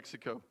ran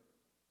Mexico.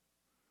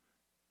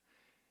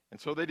 And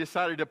so they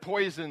decided to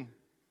poison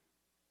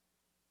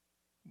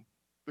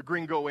the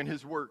gringo in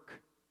his work.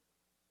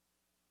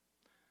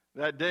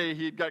 That day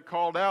he got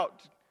called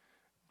out.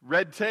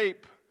 Red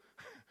tape,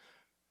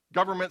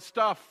 government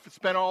stuff,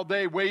 spent all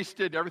day,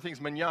 wasted.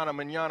 Everything's manana,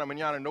 manana,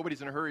 manana.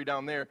 Nobody's in a hurry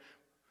down there.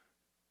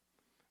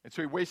 And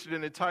so he wasted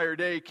an entire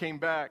day, came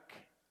back.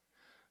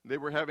 They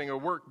were having a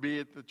work bee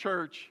at the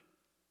church,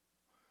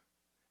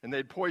 and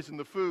they'd poisoned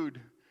the food.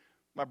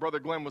 My brother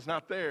Glenn was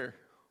not there.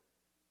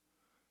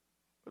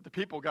 But the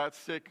people got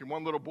sick, and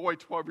one little boy,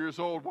 12 years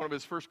old, one of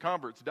his first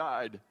converts,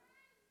 died.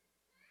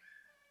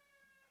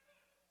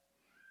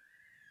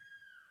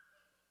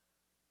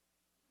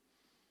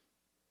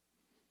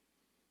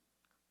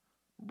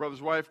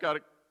 Brother's wife got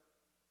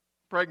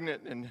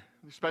pregnant and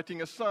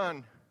expecting a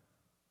son.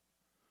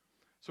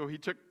 So he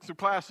took some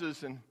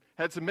classes and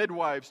had some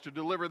midwives to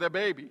deliver their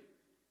baby.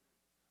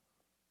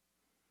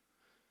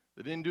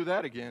 They didn't do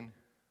that again.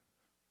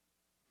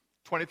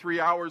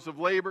 23 hours of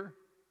labor.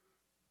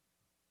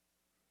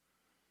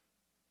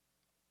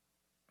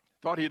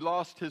 Thought he'd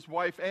lost his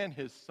wife and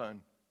his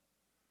son.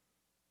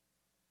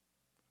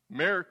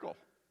 Miracle.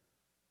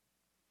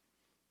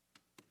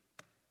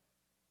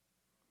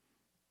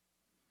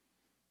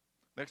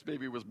 Next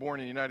baby was born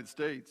in the United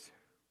States.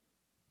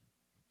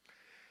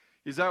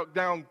 He's out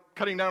down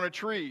cutting down a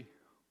tree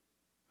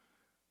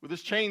with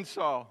his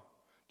chainsaw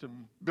to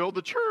build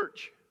the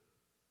church.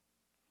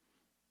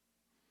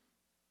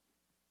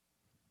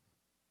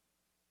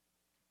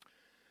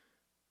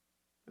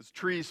 As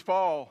trees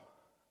fall,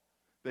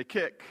 they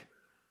kick.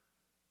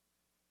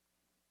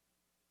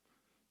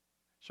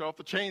 Shut off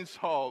the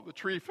chainsaw, the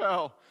tree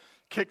fell,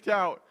 kicked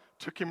out,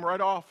 took him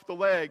right off the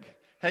leg,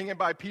 hanging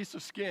by a piece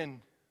of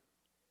skin.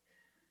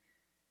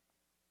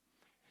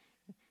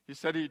 He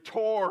said he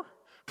tore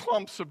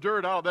clumps of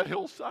dirt out of that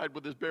hillside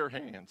with his bare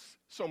hands.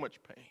 So much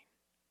pain.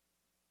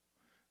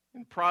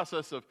 In the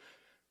process of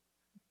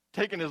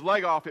taking his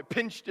leg off, it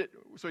pinched it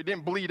so he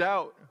didn't bleed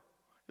out.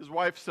 His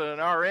wife's an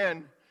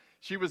RN.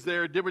 She was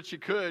there, did what she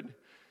could.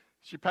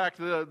 She packed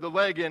the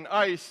leg in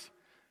ice.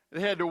 They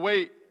had to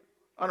wait,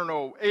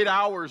 8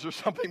 hours or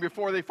something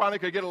before they finally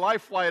could get a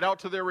life flight out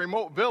to their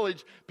remote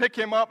village, pick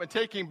him up and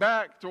take him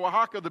back to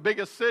Oaxaca, the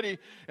biggest city.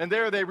 And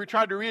there they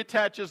tried to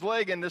reattach his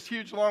leg in this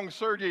huge long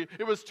surgery.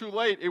 It was too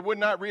late. It would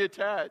not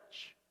reattach.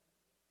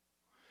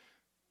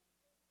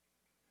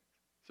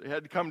 So he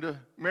had to come to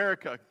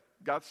America,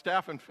 got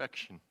staph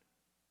infection.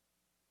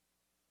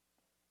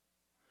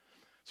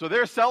 So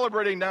they're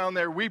celebrating down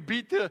there. We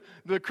beat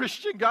the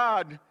Christian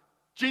God.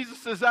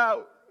 Jesus is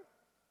out.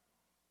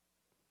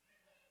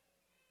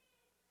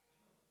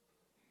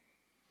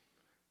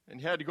 And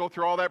he had to go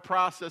through all that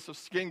process of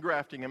skin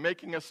grafting and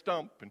making a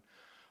stump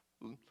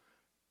and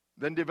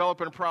then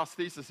developing a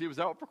prosthesis. He was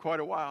out for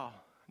quite a while.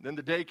 Then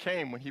the day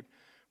came when he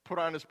put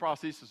on his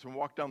prosthesis and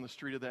walked down the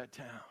street of that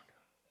town.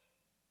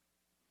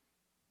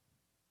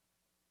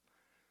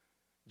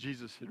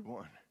 Jesus had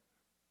won.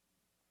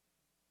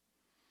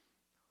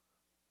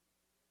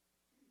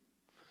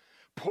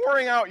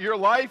 Pouring out your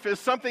life is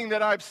something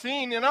that I've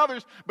seen in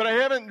others, but I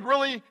haven't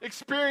really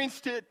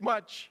experienced it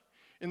much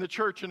in the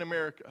church in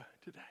America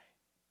today.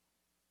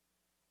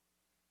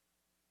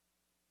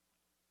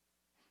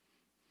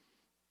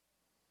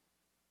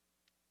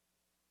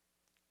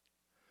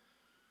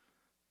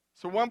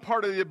 So one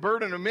part of the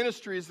burden of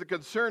ministry is the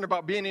concern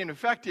about being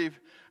ineffective.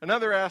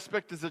 Another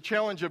aspect is the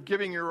challenge of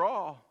giving your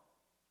all.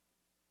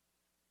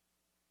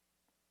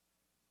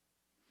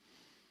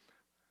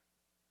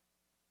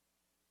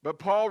 But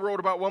Paul wrote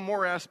about one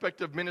more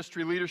aspect of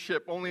ministry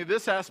leadership, only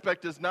this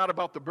aspect is not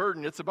about the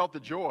burden, it's about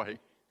the joy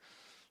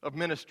of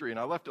ministry. And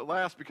I left it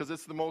last because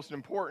it's the most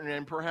important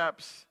and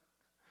perhaps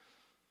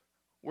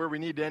where we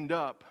need to end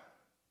up.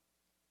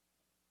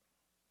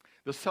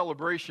 The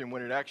celebration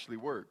when it actually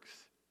works.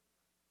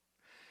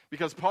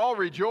 Because Paul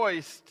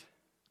rejoiced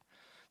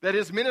that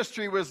his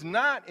ministry was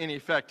not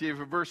ineffective,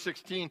 verse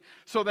 16,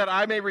 so that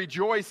I may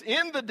rejoice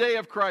in the day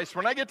of Christ,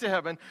 when I get to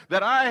heaven,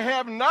 that I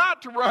have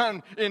not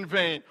run in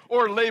vain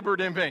or labored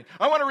in vain.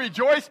 I want to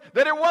rejoice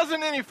that it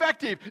wasn't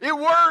ineffective. It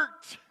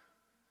worked.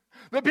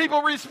 The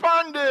people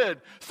responded.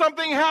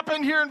 Something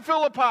happened here in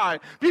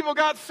Philippi. People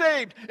got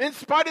saved in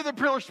spite of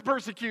the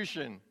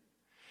persecution.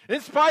 In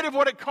spite of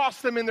what it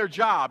cost them in their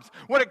jobs,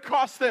 what it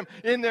cost them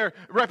in their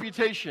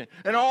reputation,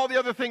 and all the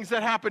other things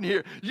that happened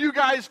here. You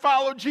guys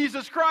followed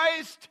Jesus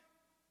Christ.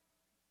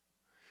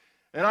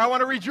 And I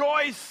want to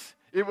rejoice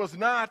It was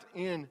not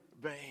in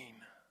vain.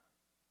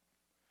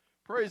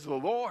 Praise the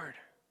Lord.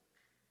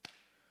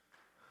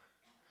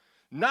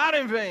 Not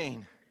in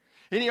vain.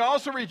 And he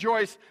also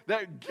rejoiced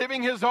that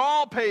giving his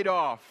all paid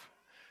off.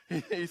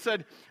 He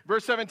said,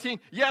 verse 17,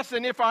 yes,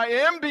 and if I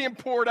am being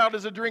poured out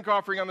as a drink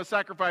offering on the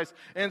sacrifice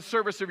and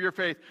service of your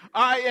faith,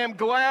 I am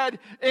glad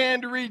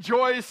and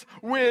rejoice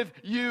with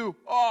you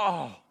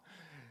all.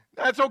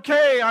 That's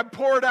okay. I'm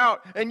poured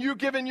out, and you've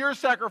given your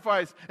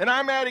sacrifice, and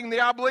I'm adding the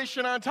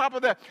oblation on top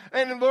of that.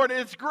 And Lord,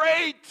 it's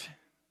great.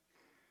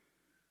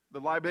 The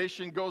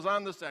libation goes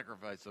on the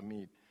sacrifice of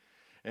meat.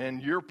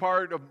 And you're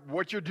part of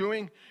what you're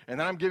doing,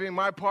 and I'm giving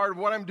my part of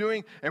what I'm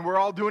doing, and we're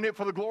all doing it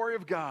for the glory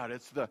of God.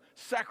 It's the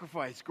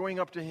sacrifice going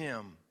up to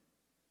him.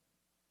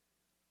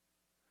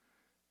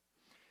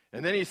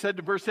 And then he said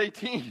to verse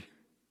 18,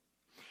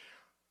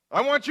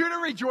 I want you to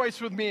rejoice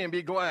with me and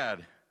be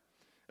glad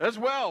as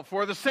well.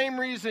 For the same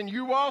reason,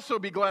 you also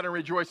be glad and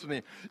rejoice with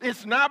me.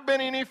 It's not been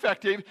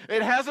ineffective.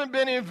 It hasn't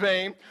been in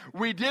vain.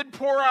 We did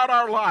pour out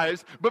our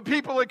lives, but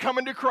people had come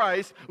into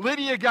Christ.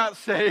 Lydia got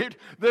saved.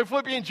 The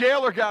Philippian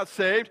jailer got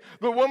saved.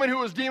 The woman who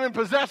was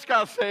demon-possessed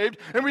got saved.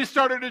 And we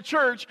started a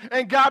church,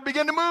 and God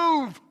began to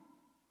move.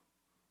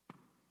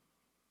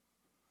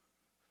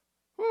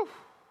 Whew.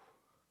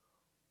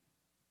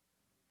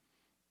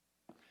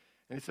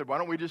 And he said, why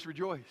don't we just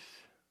rejoice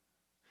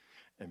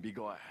and be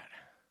glad?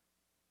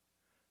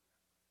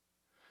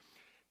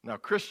 Now,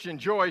 Christian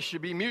joy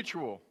should be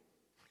mutual.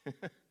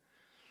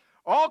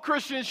 All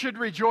Christians should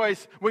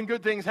rejoice when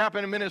good things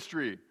happen in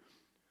ministry.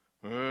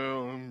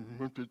 Well,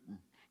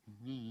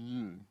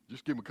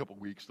 just give them a couple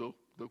weeks, they'll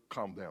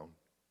calm down.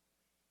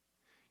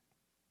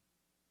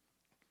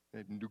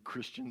 They new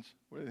Christians,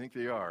 what do they think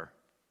they are?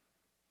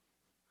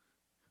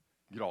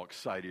 Get all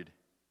excited.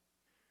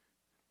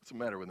 What's the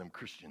matter with them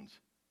Christians?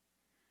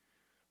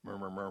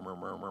 Murmur, murmur,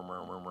 murmur,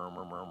 murmur,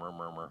 murmur, murmur,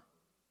 murmur.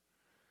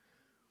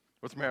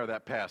 What's the matter with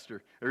that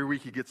pastor? Every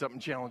week he gets up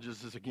and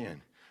challenges us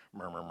again.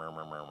 Murmur,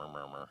 murmur, murmur,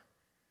 murmur.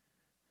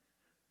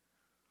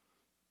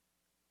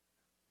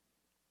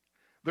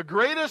 The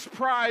greatest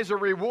prize or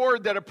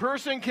reward that a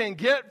person can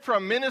get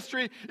from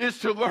ministry is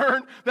to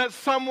learn that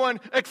someone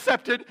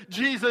accepted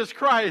Jesus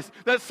Christ,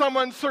 that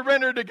someone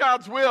surrendered to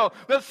God's will,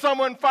 that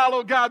someone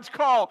followed God's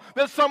call,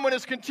 that someone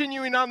is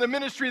continuing on the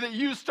ministry that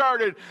you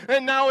started,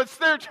 and now it's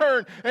their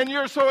turn, and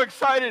you're so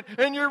excited,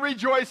 and you're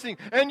rejoicing,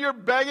 and you're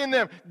begging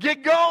them,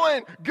 get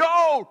going,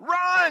 go,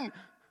 run,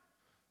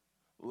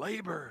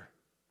 labor,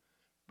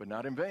 but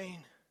not in vain.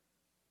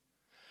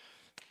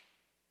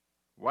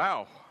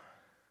 Wow.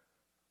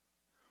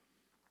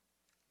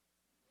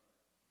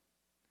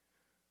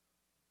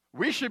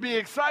 We should be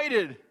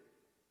excited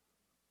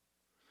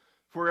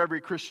for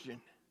every Christian,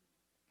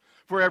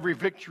 for every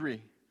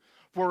victory,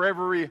 for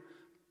every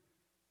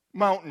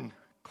mountain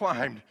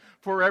climbed,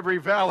 for every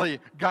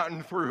valley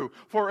gotten through,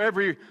 for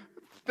every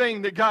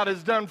thing that God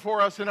has done for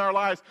us in our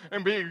lives,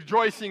 and be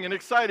rejoicing and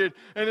excited.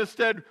 And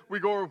instead we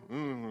go,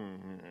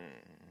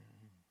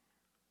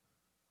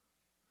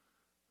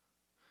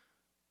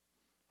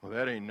 well,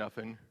 that ain't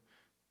nothing.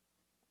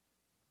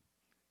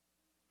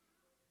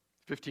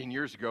 15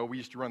 years ago, we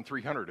used to run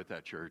 300 at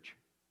that church.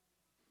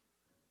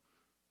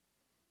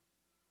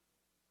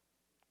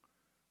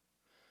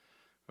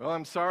 Well,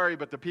 I'm sorry,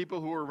 but the people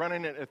who are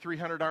running it at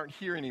 300 aren't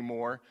here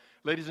anymore.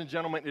 Ladies and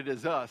gentlemen, it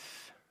is us.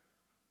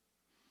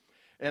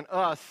 And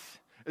us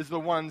is the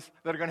ones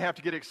that are going to have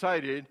to get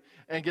excited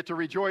and get to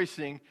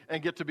rejoicing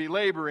and get to be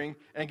laboring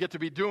and get to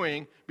be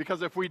doing,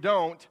 because if we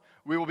don't,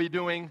 we will be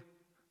doing.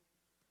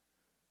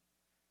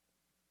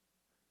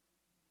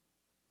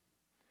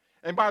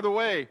 And by the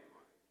way,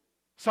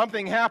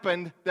 something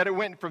happened that it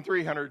went from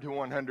 300 to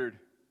 100.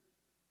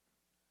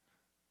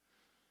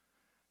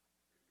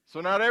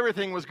 So not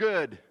everything was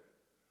good.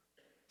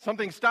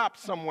 Something stopped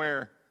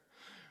somewhere.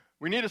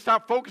 We need to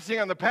stop focusing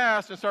on the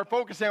past and start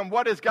focusing on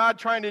what is God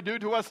trying to do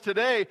to us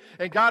today.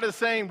 And God is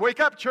saying,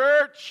 wake up,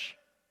 church.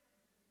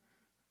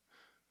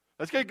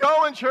 Let's get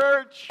going,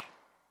 church.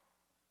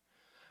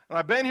 And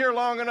I've been here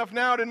long enough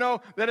now to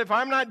know that if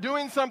I'm not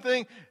doing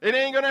something, it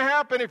ain't going to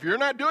happen. If you're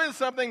not doing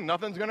something,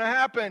 nothing's going to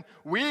happen.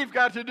 We've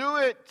got to do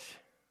it.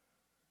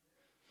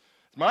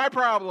 It's my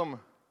problem.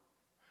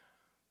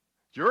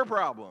 It's your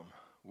problem.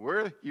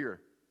 We're here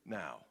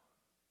now.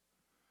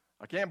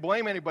 I can't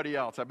blame anybody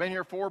else. I've been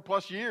here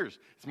 4+ years.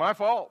 It's my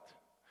fault.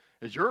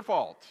 It's your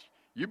fault.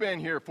 You've been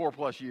here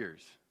 4+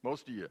 years,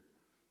 most of you.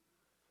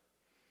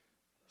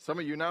 Some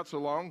of you not so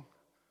long.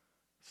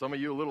 Some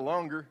of you a little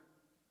longer.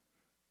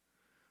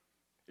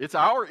 It's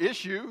our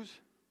issues,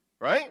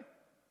 right?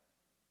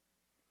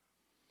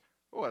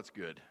 Oh, that's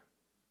good.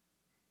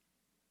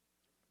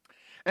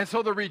 And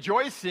so the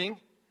rejoicing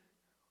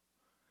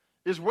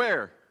is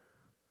where?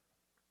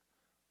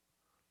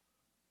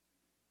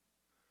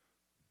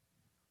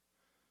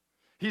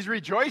 He's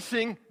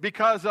rejoicing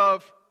because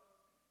of,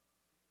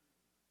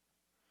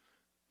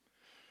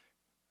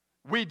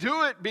 we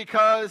do it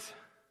because,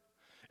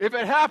 if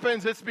it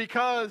happens, it's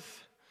because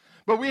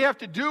But we have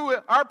to do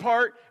our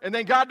part, and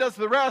then God does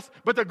the rest.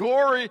 But the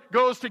glory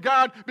goes to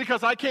God,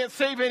 because I can't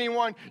save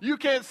anyone. You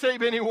can't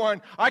save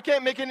anyone. I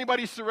can't make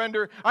anybody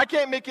surrender. I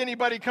can't make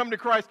anybody come to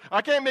Christ.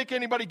 I can't make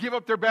anybody give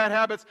up their bad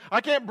habits. I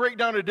can't break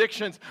down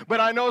addictions. But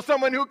I know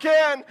someone who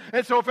can.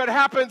 And so if it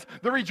happens,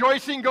 the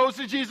rejoicing goes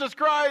to Jesus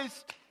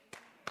Christ.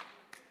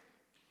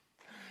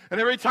 And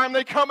every time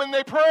they come and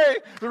they pray,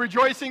 the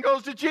rejoicing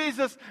goes to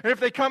Jesus. And if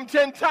they come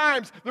 10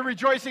 times, the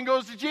rejoicing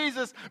goes to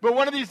Jesus. But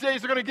one of these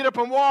days, they're going to get up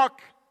and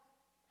walk.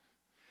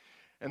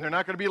 And they're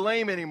not going to be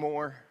lame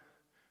anymore.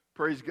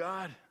 Praise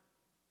God.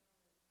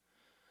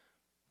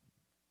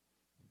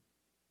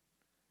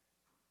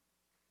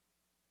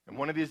 And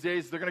one of these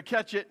days, they're going to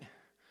catch it.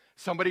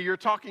 Somebody you're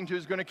talking to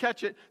is going to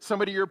catch it.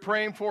 Somebody you're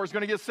praying for is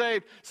going to get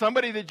saved.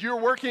 Somebody that you're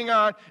working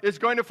on is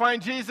going to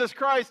find Jesus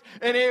Christ,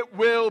 and it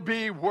will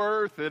be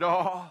worth it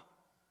all.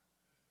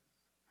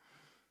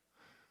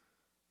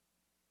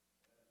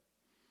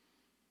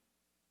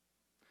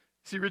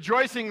 See,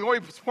 rejoicing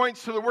always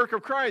points to the work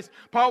of Christ.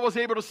 Paul was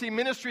able to see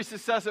ministry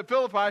success at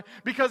Philippi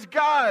because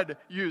God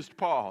used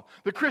Paul.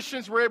 The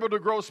Christians were able to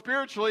grow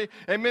spiritually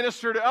and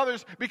minister to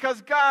others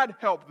because God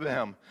helped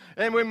them.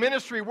 And when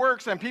ministry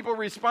works and people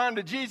respond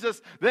to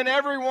Jesus, then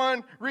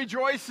everyone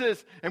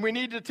rejoices. And we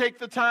need to take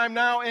the time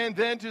now and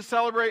then to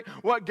celebrate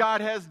what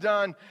God has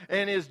done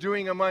and is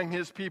doing among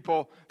His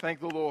people. Thank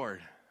the Lord.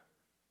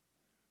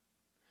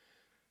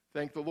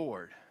 Thank the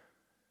Lord.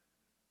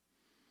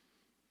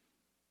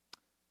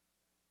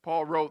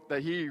 Paul wrote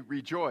that he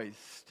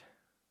rejoiced.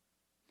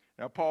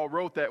 Now, Paul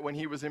wrote that when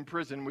he was in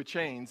prison with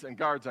chains and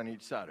guards on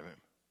each side of him.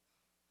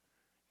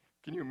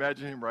 Can you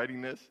imagine him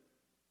writing this?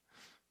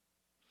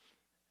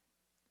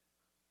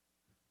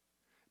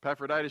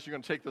 Epaphroditus, you're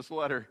going to take this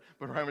letter,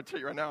 but I'm going to tell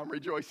you right now, I'm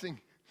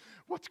rejoicing.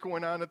 What's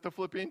going on at the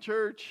Philippian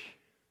church?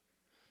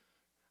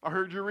 I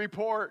heard your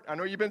report. I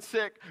know you've been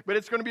sick, but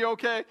it's going to be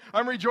okay.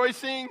 I'm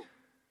rejoicing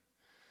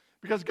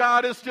because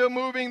God is still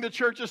moving. The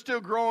church is still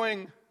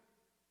growing.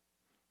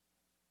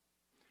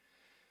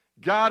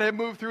 God had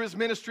moved through His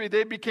ministry.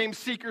 They became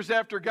seekers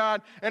after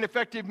God and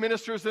effective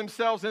ministers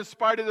themselves in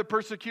spite of the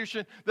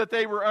persecution that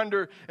they were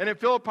under. And in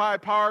Philippi,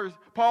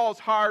 Paul's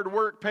hard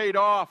work paid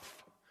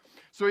off.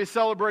 So he's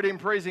celebrating and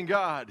praising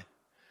God.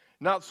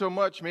 Not so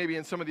much maybe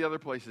in some of the other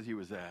places he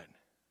was at.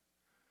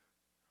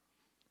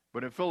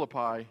 But in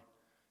Philippi,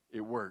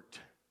 it worked.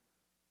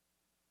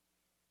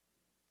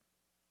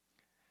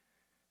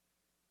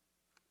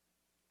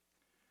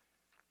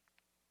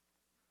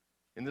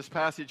 In this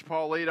passage,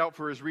 Paul laid out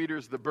for his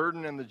readers the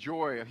burden and the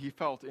joy he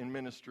felt in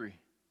ministry.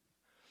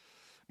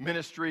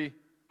 Ministry,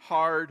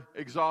 hard,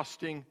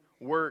 exhausting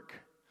work.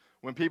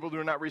 When people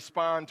do not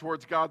respond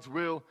towards God's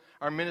will,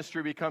 our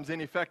ministry becomes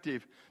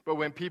ineffective. But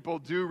when people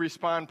do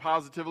respond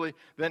positively,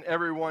 then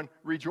everyone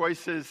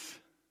rejoices.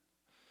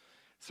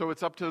 So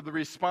it's up to the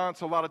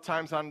response a lot of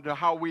times on to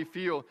how we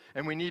feel,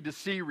 and we need to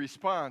see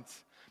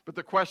response. But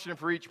the question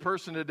for each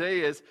person today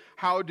is,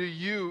 how do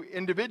you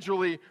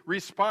individually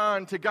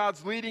respond to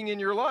God's leading in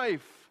your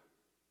life?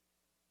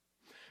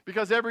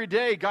 Because every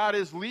day God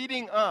is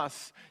leading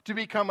us to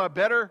become a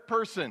better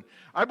person.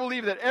 I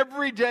believe that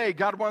every day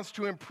God wants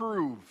to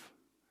improve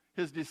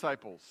His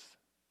disciples.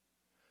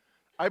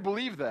 I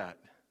believe that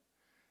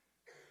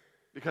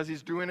because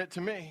He's doing it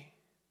to me.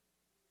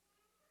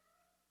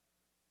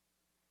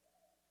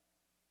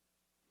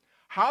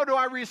 How do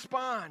I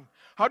respond?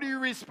 How do you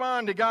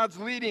respond to God's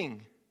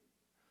leading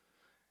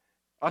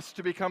us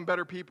to become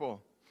better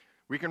people?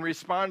 We can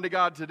respond to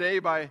God today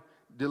by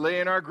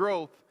delaying our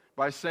growth,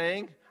 by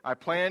saying, I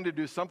plan to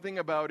do something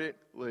about it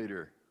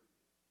later.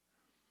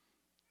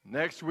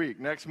 Next week,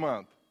 next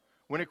month,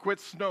 when it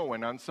quits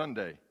snowing on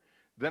Sunday,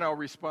 then I'll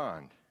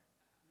respond.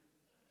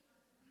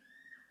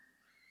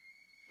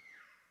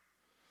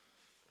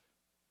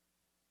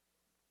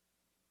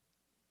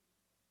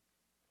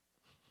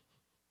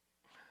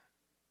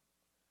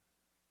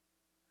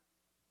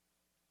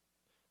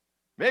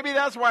 Maybe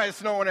that's why it's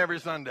snowing every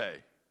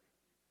Sunday.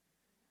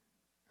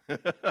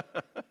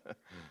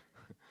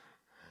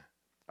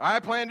 I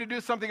plan to do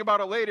something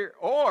about it later.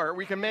 Or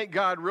we can make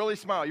God really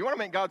smile. You want to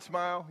make God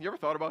smile? You ever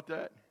thought about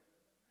that?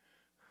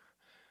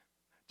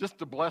 Just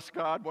to bless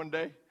God one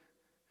day?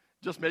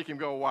 Just make Him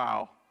go,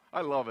 wow,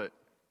 I love it.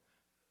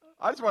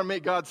 I just want to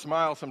make God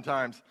smile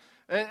sometimes.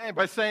 And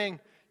by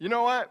saying, you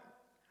know what?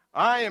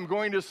 I am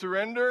going to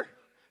surrender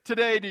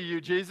today to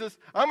you, Jesus.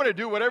 I'm going to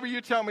do whatever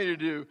you tell me to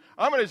do.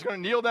 I'm just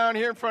going to kneel down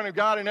here in front of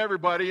God and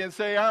everybody and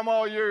say, I'm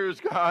all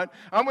yours, God.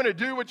 I'm going to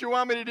do what you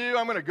want me to do.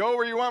 I'm going to go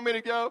where you want me to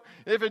go.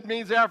 If it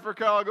means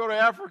Africa, I'll go to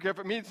Africa. If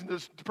it means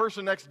this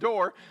person next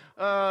door,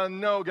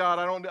 no, God,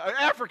 I don't.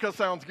 Africa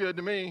sounds good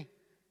to me.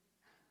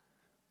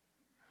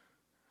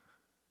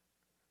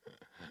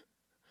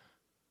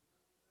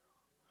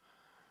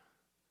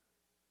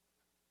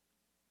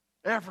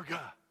 Africa.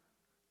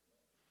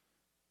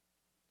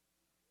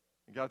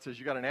 God says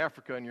you got an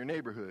Africa in your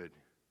neighborhood.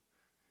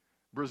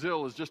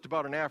 Brazil is just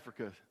about an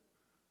Africa.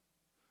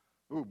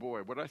 Oh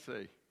boy, what did I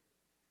say?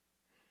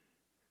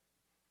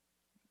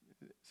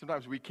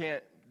 Sometimes we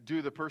can't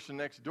do the person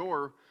next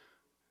door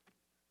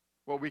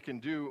what we can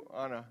do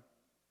on a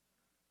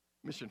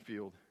mission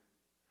field.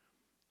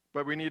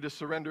 But we need to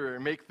surrender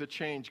and make the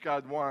change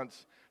God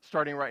wants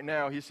starting right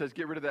now. He says,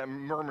 get rid of that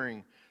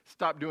murmuring.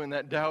 Stop doing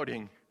that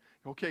doubting.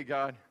 Okay,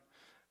 God,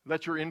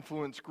 let your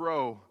influence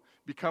grow.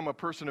 Become a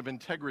person of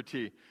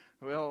integrity.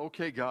 Well,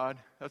 okay, God,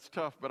 that's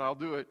tough, but I'll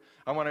do it.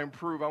 I want to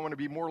improve. I want to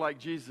be more like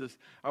Jesus.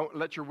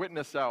 Let your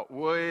witness out.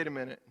 Wait a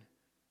minute.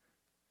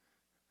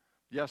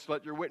 Yes,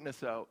 let your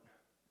witness out.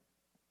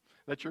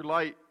 Let your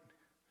light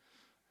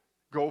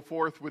go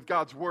forth with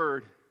God's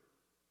word.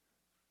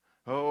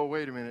 Oh,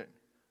 wait a minute.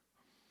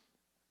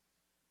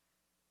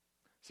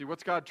 See,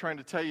 what's God trying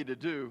to tell you to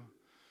do?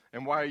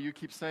 And why you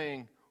keep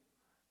saying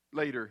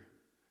later,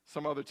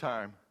 some other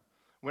time,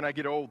 when I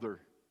get older?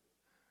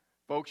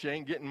 Folks, you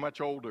ain't getting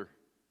much older.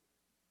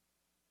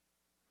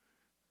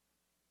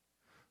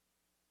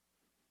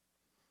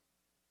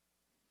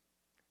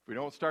 If we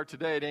don't start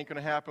today, it ain't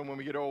going to happen when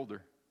we get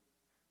older.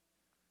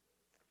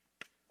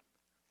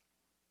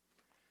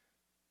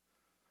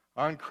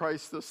 On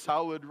Christ the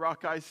solid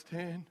rock I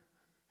stand.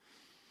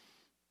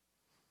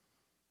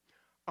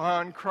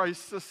 On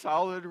Christ the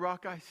solid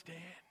rock I stand.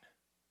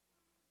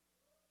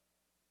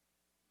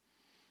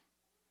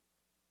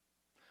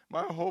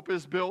 My hope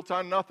is built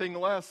on nothing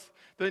less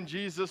than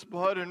Jesus'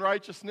 blood and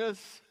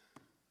righteousness.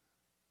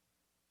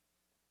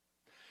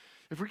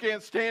 If we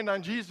can't stand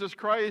on Jesus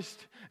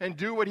Christ and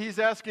do what He's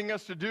asking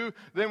us to do,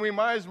 then we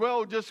might as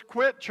well just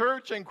quit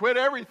church and quit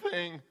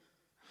everything.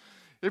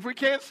 If we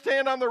can't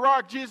stand on the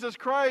rock, Jesus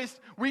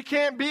Christ, we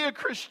can't be a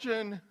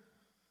Christian.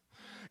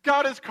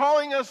 God is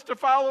calling us to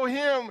follow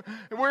Him.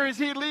 And where is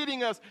He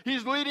leading us?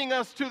 He's leading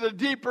us to the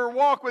deeper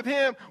walk with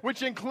Him,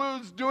 which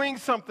includes doing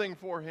something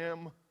for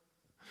Him.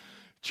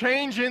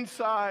 Change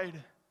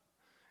inside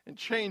and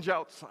change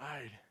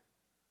outside.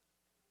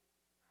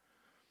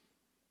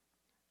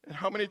 And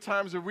how many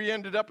times have we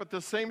ended up at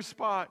the same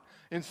spot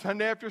in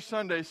Sunday after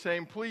Sunday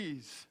saying,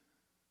 please,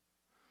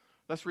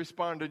 let's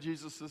respond to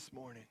Jesus this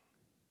morning.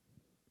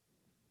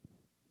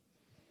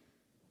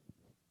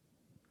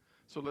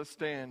 So let's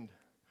stand.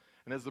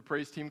 And as the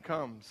praise team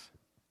comes,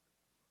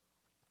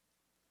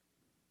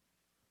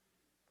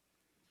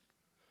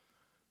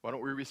 why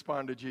don't we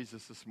respond to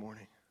Jesus this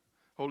morning?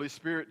 Holy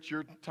Spirit, it's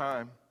your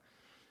time.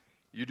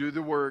 You do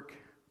the work.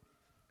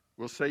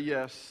 We'll say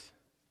yes.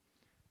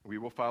 We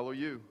will follow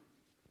you.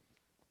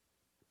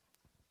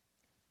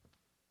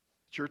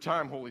 It's your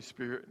time, Holy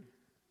Spirit.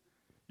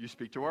 You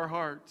speak to our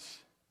hearts.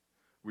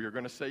 We are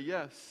going to say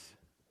yes.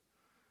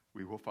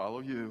 We will follow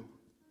you.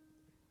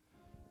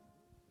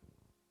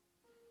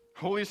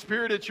 Holy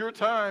Spirit, it's your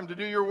time to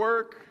do your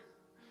work.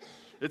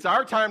 It's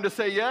our time to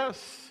say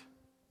yes.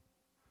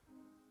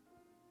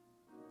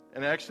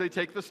 And actually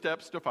take the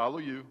steps to follow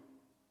you.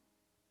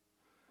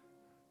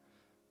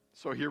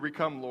 So here we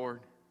come,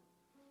 Lord.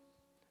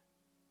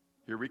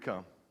 Here we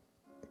come.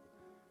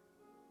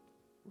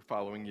 We're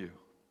following you.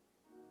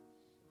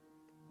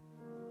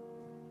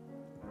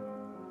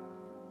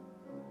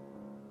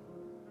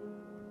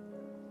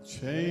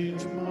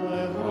 Change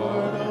my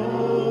heart,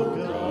 oh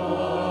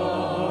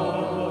God,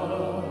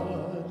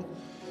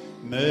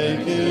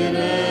 make it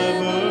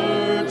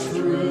ever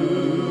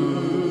true.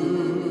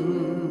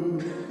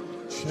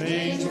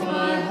 Change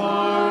my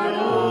heart,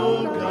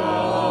 oh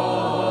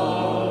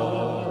God,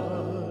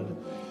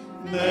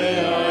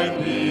 may I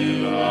be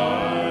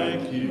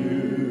like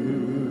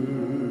you.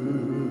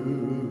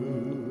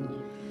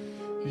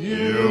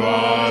 You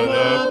are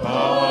the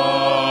potter.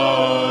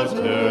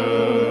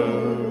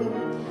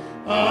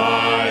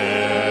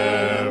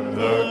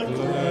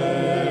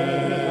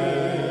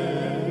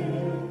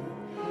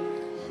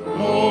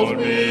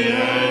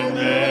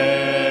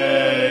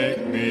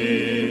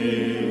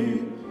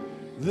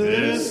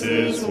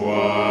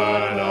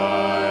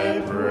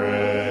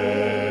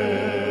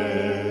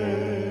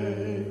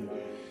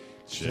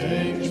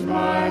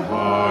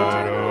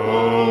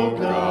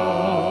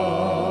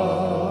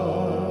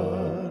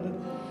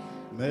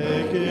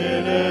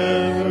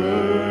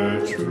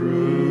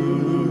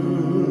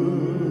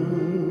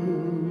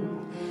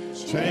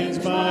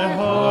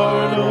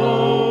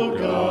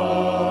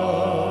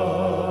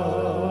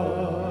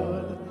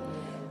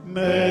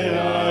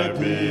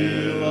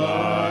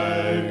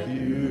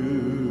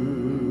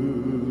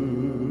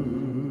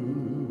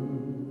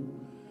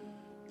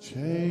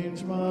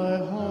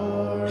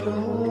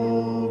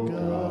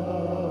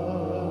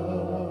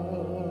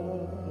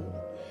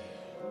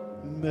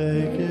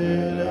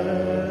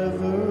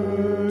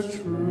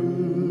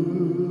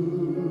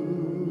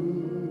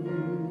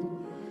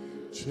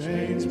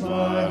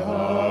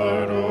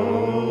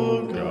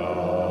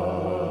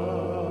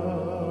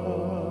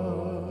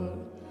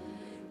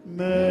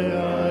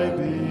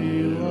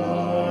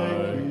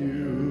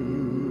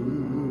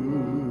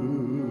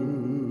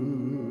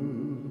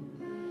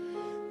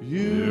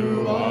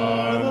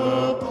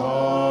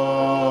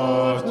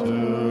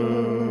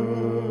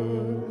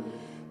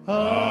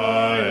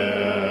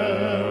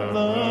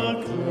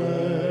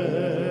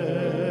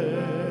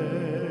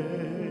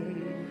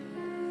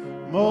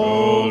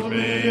 Mold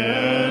me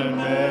and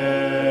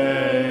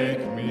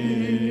make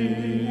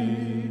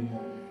me.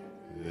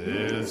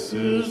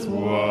 is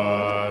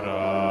what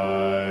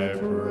I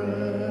pray.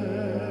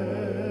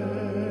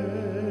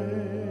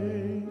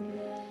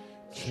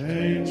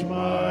 Change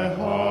my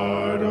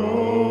heart,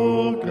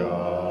 O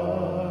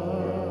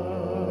God.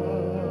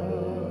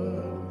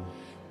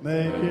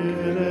 Make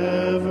it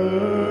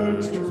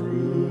ever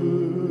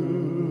true.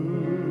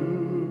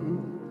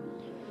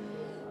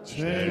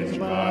 Change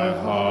my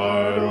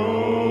heart,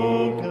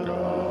 O God.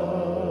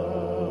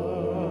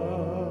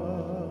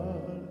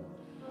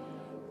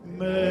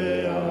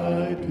 May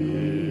I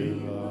be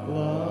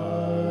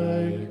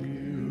like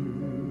you.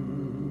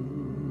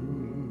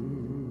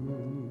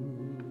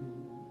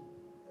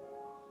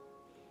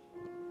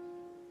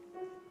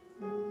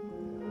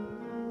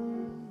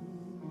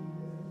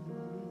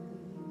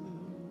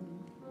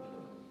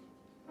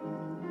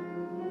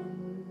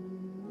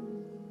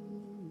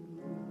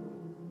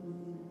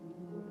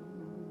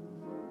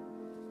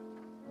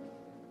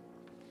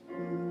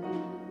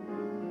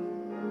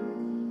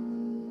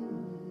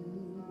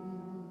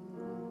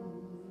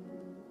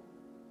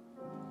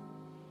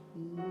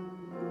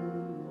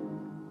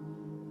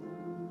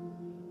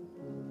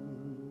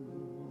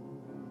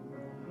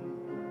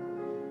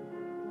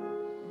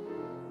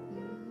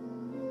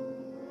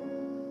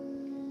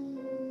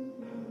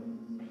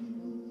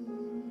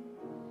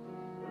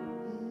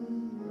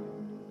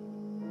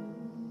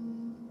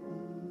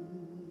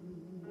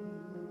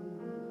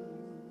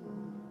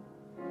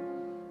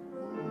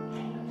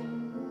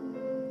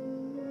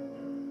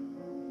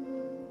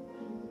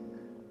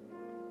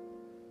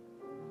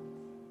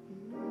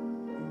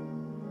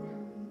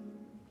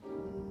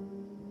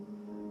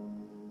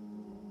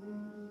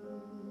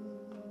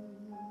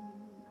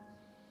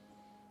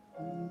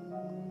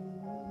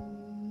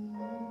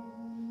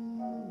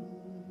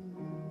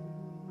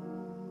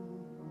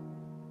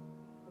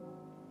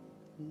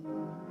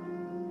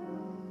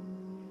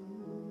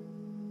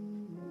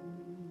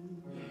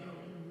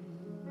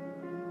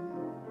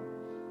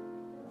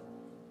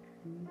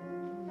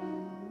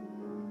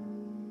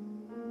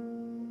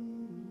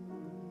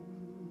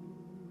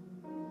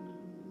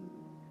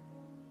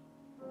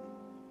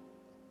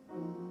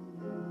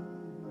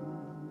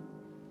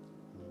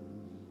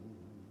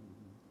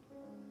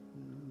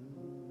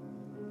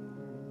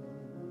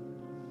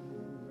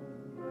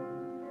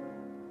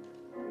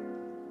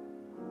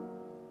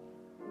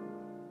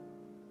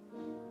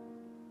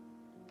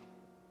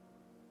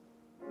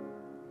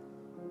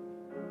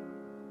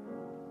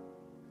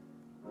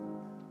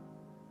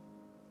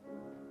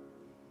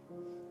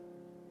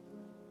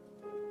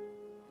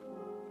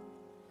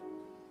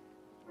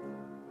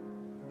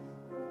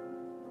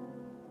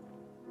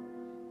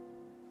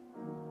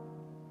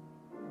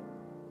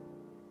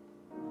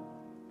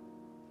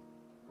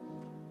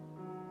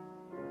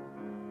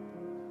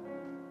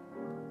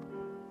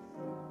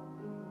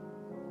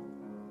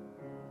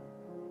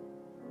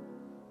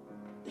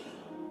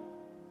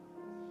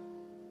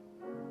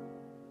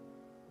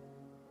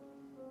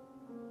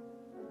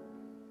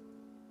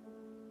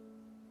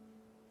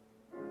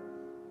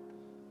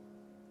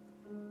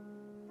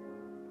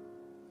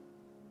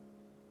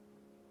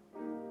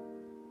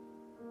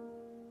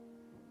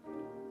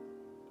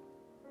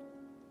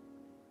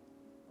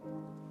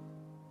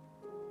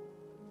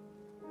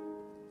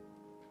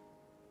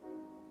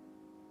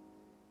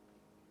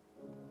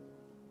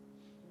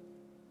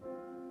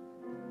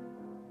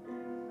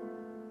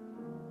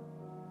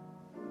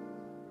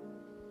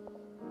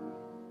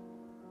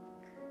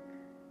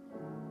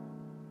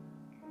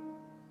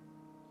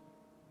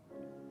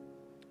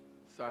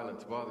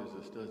 Silence bothers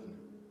us, doesn't it?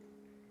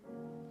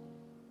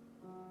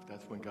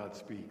 That's when God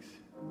speaks.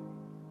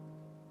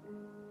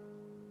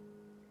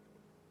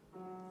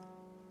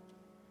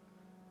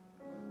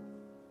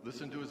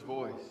 Listen to his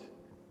voice.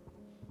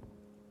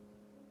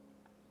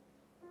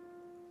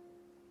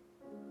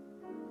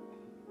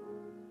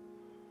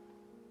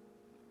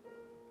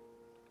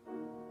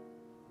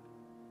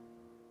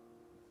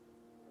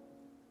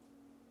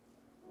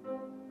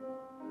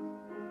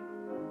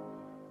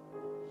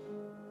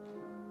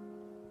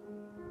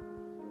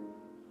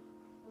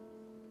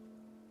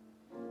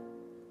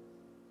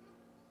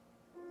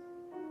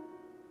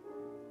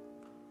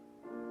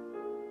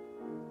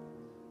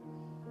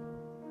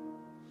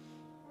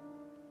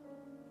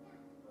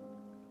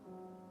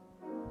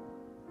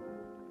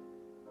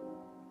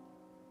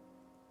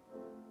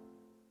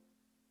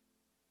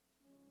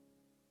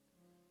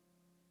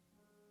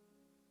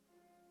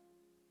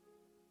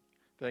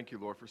 Thank you,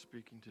 Lord, for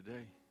speaking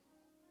today.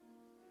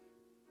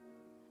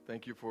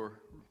 Thank you for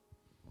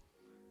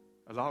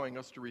allowing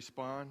us to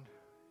respond.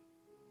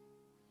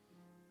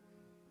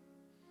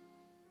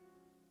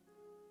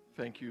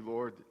 Thank you,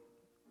 Lord, that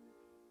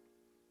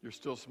your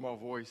still small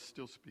voice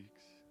still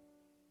speaks.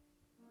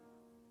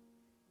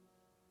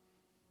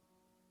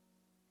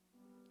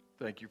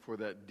 Thank you for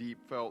that deep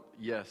felt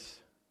yes.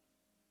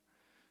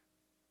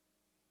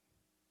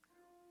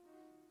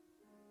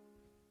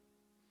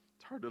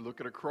 It's hard to look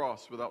at a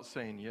cross without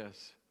saying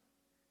yes.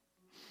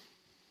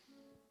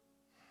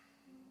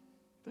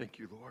 Thank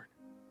you, Lord,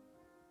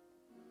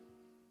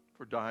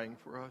 for dying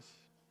for us.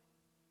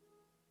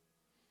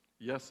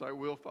 Yes, I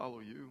will follow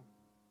you.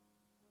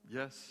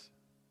 Yes,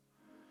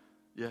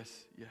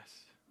 yes,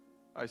 yes.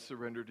 I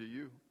surrender to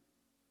you.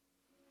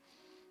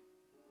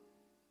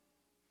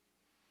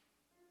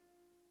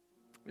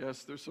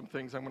 Yes, there's some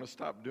things I'm going to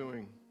stop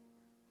doing.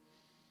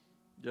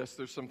 Yes,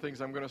 there's some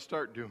things I'm going to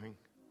start doing.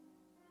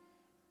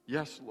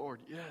 Yes,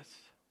 Lord, yes.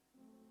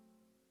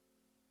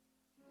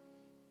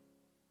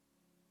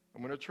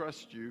 I'm going to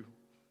trust you.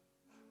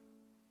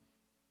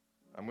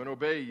 I'm going to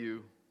obey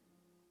you.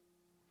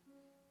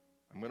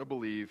 I'm going to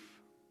believe.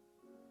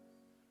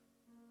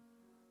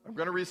 I'm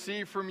going to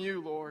receive from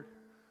you, Lord.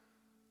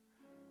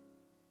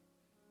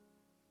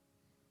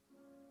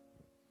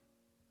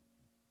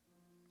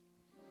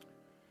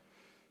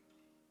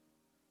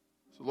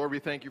 So, Lord, we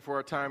thank you for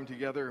our time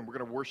together, and we're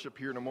going to worship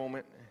here in a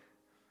moment.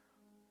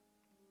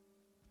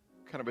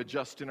 Kind of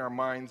adjust in our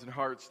minds and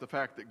hearts the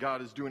fact that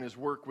God is doing his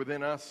work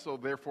within us, so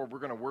therefore we're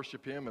going to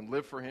worship him and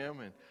live for him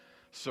and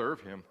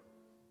serve him.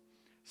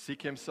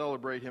 Seek him,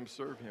 celebrate him,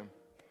 serve him.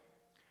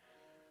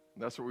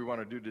 And that's what we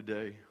want to do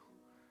today.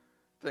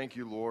 Thank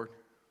you, Lord.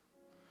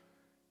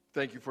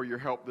 Thank you for your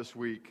help this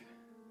week.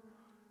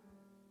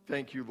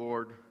 Thank you,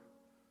 Lord.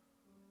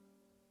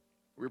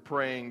 We're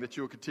praying that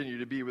you'll continue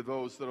to be with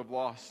those that have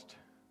lost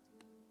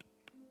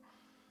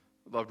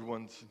loved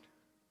ones.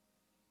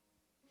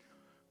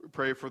 We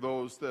pray for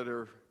those that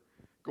are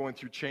going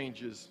through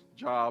changes,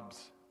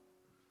 jobs,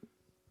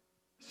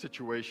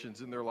 situations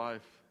in their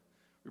life.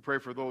 We pray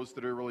for those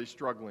that are really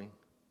struggling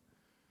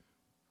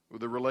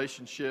with a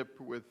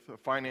relationship, with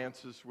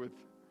finances, with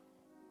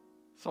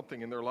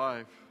something in their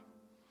life.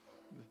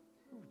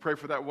 We pray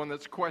for that one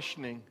that's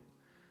questioning,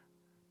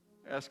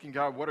 asking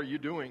God, what are you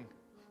doing?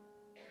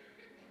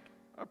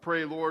 I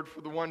pray, Lord,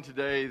 for the one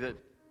today that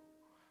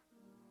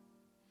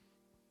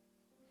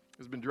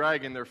has been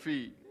dragging their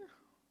feet.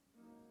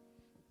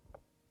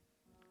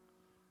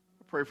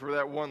 I pray for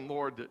that one,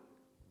 Lord, that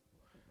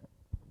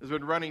has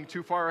been running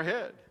too far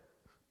ahead.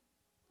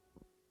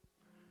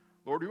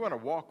 Lord, we want to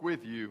walk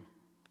with you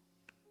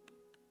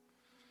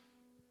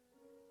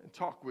and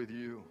talk with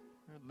you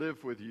and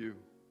live with you,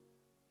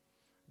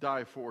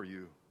 die for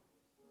you.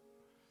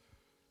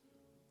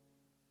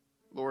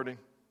 Lord,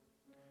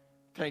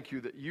 thank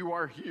you that you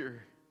are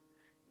here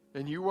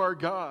and you are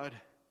God.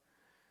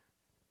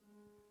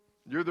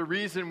 You're the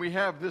reason we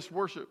have this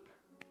worship.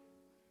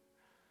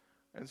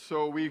 And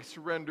so we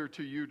surrender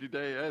to you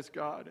today as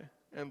God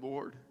and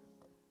Lord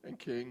and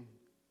King.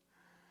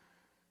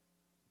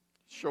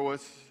 Show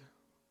us,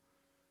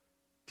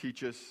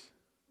 teach us,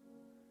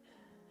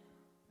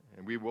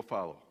 and we will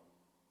follow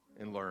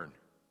and learn.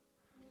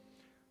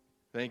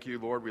 Thank you,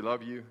 Lord. We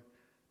love you.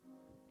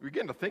 We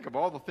begin to think of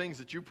all the things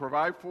that you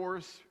provide for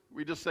us.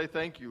 We just say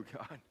thank you,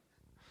 God.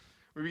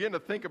 We begin to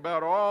think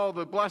about all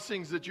the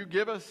blessings that you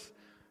give us.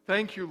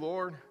 Thank you,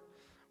 Lord.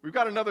 We've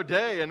got another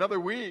day,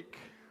 another week.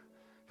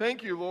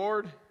 Thank you,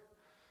 Lord.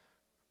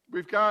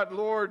 We've got,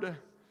 Lord,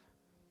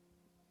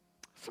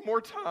 some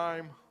more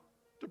time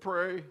to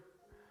pray.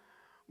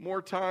 More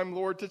time,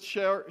 Lord, to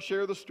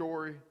share the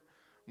story.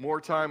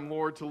 More time,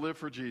 Lord, to live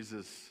for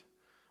Jesus.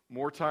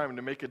 More time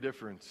to make a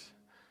difference.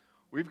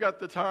 We've got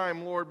the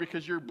time, Lord,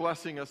 because you're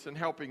blessing us and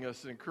helping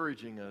us and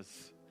encouraging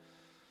us.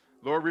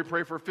 Lord, we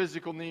pray for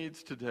physical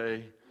needs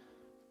today.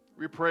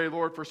 We pray,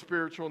 Lord, for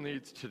spiritual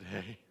needs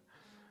today.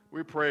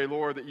 We pray,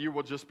 Lord, that you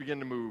will just begin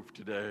to move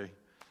today.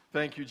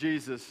 Thank you,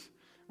 Jesus.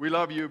 We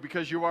love you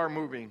because you are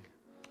moving.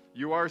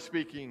 You are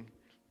speaking.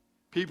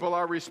 People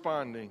are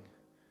responding.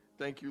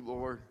 Thank you,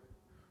 Lord.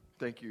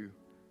 Thank you.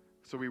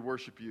 So we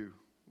worship you.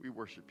 We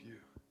worship you.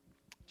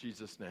 In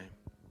Jesus' name.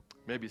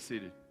 You may be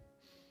seated.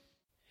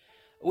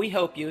 We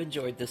hope you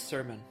enjoyed this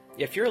sermon.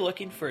 If you're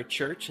looking for a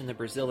church in the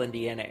Brazil,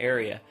 Indiana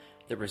area,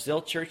 the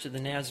Brazil Church of the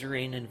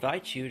Nazarene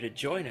invites you to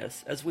join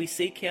us as we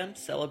seek him,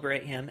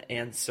 celebrate him,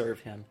 and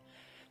serve him.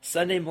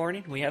 Sunday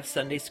morning, we have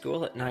Sunday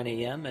school at 9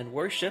 a.m. and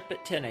worship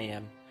at 10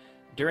 a.m.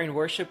 During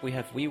worship, we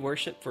have We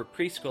Worship for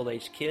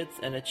preschool-age kids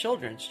and a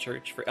children's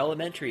church for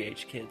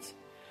elementary-age kids.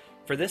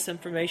 For this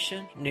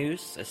information,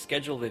 news, a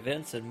schedule of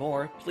events, and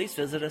more, please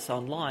visit us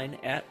online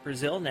at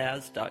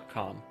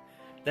brazilnaz.com.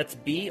 That's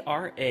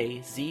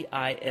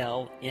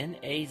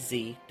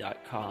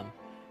BRAZILNAZ.com.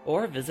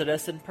 Or visit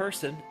us in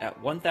person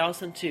at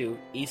 1002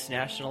 East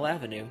National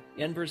Avenue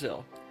in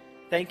Brazil.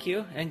 Thank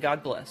you, and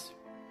God bless.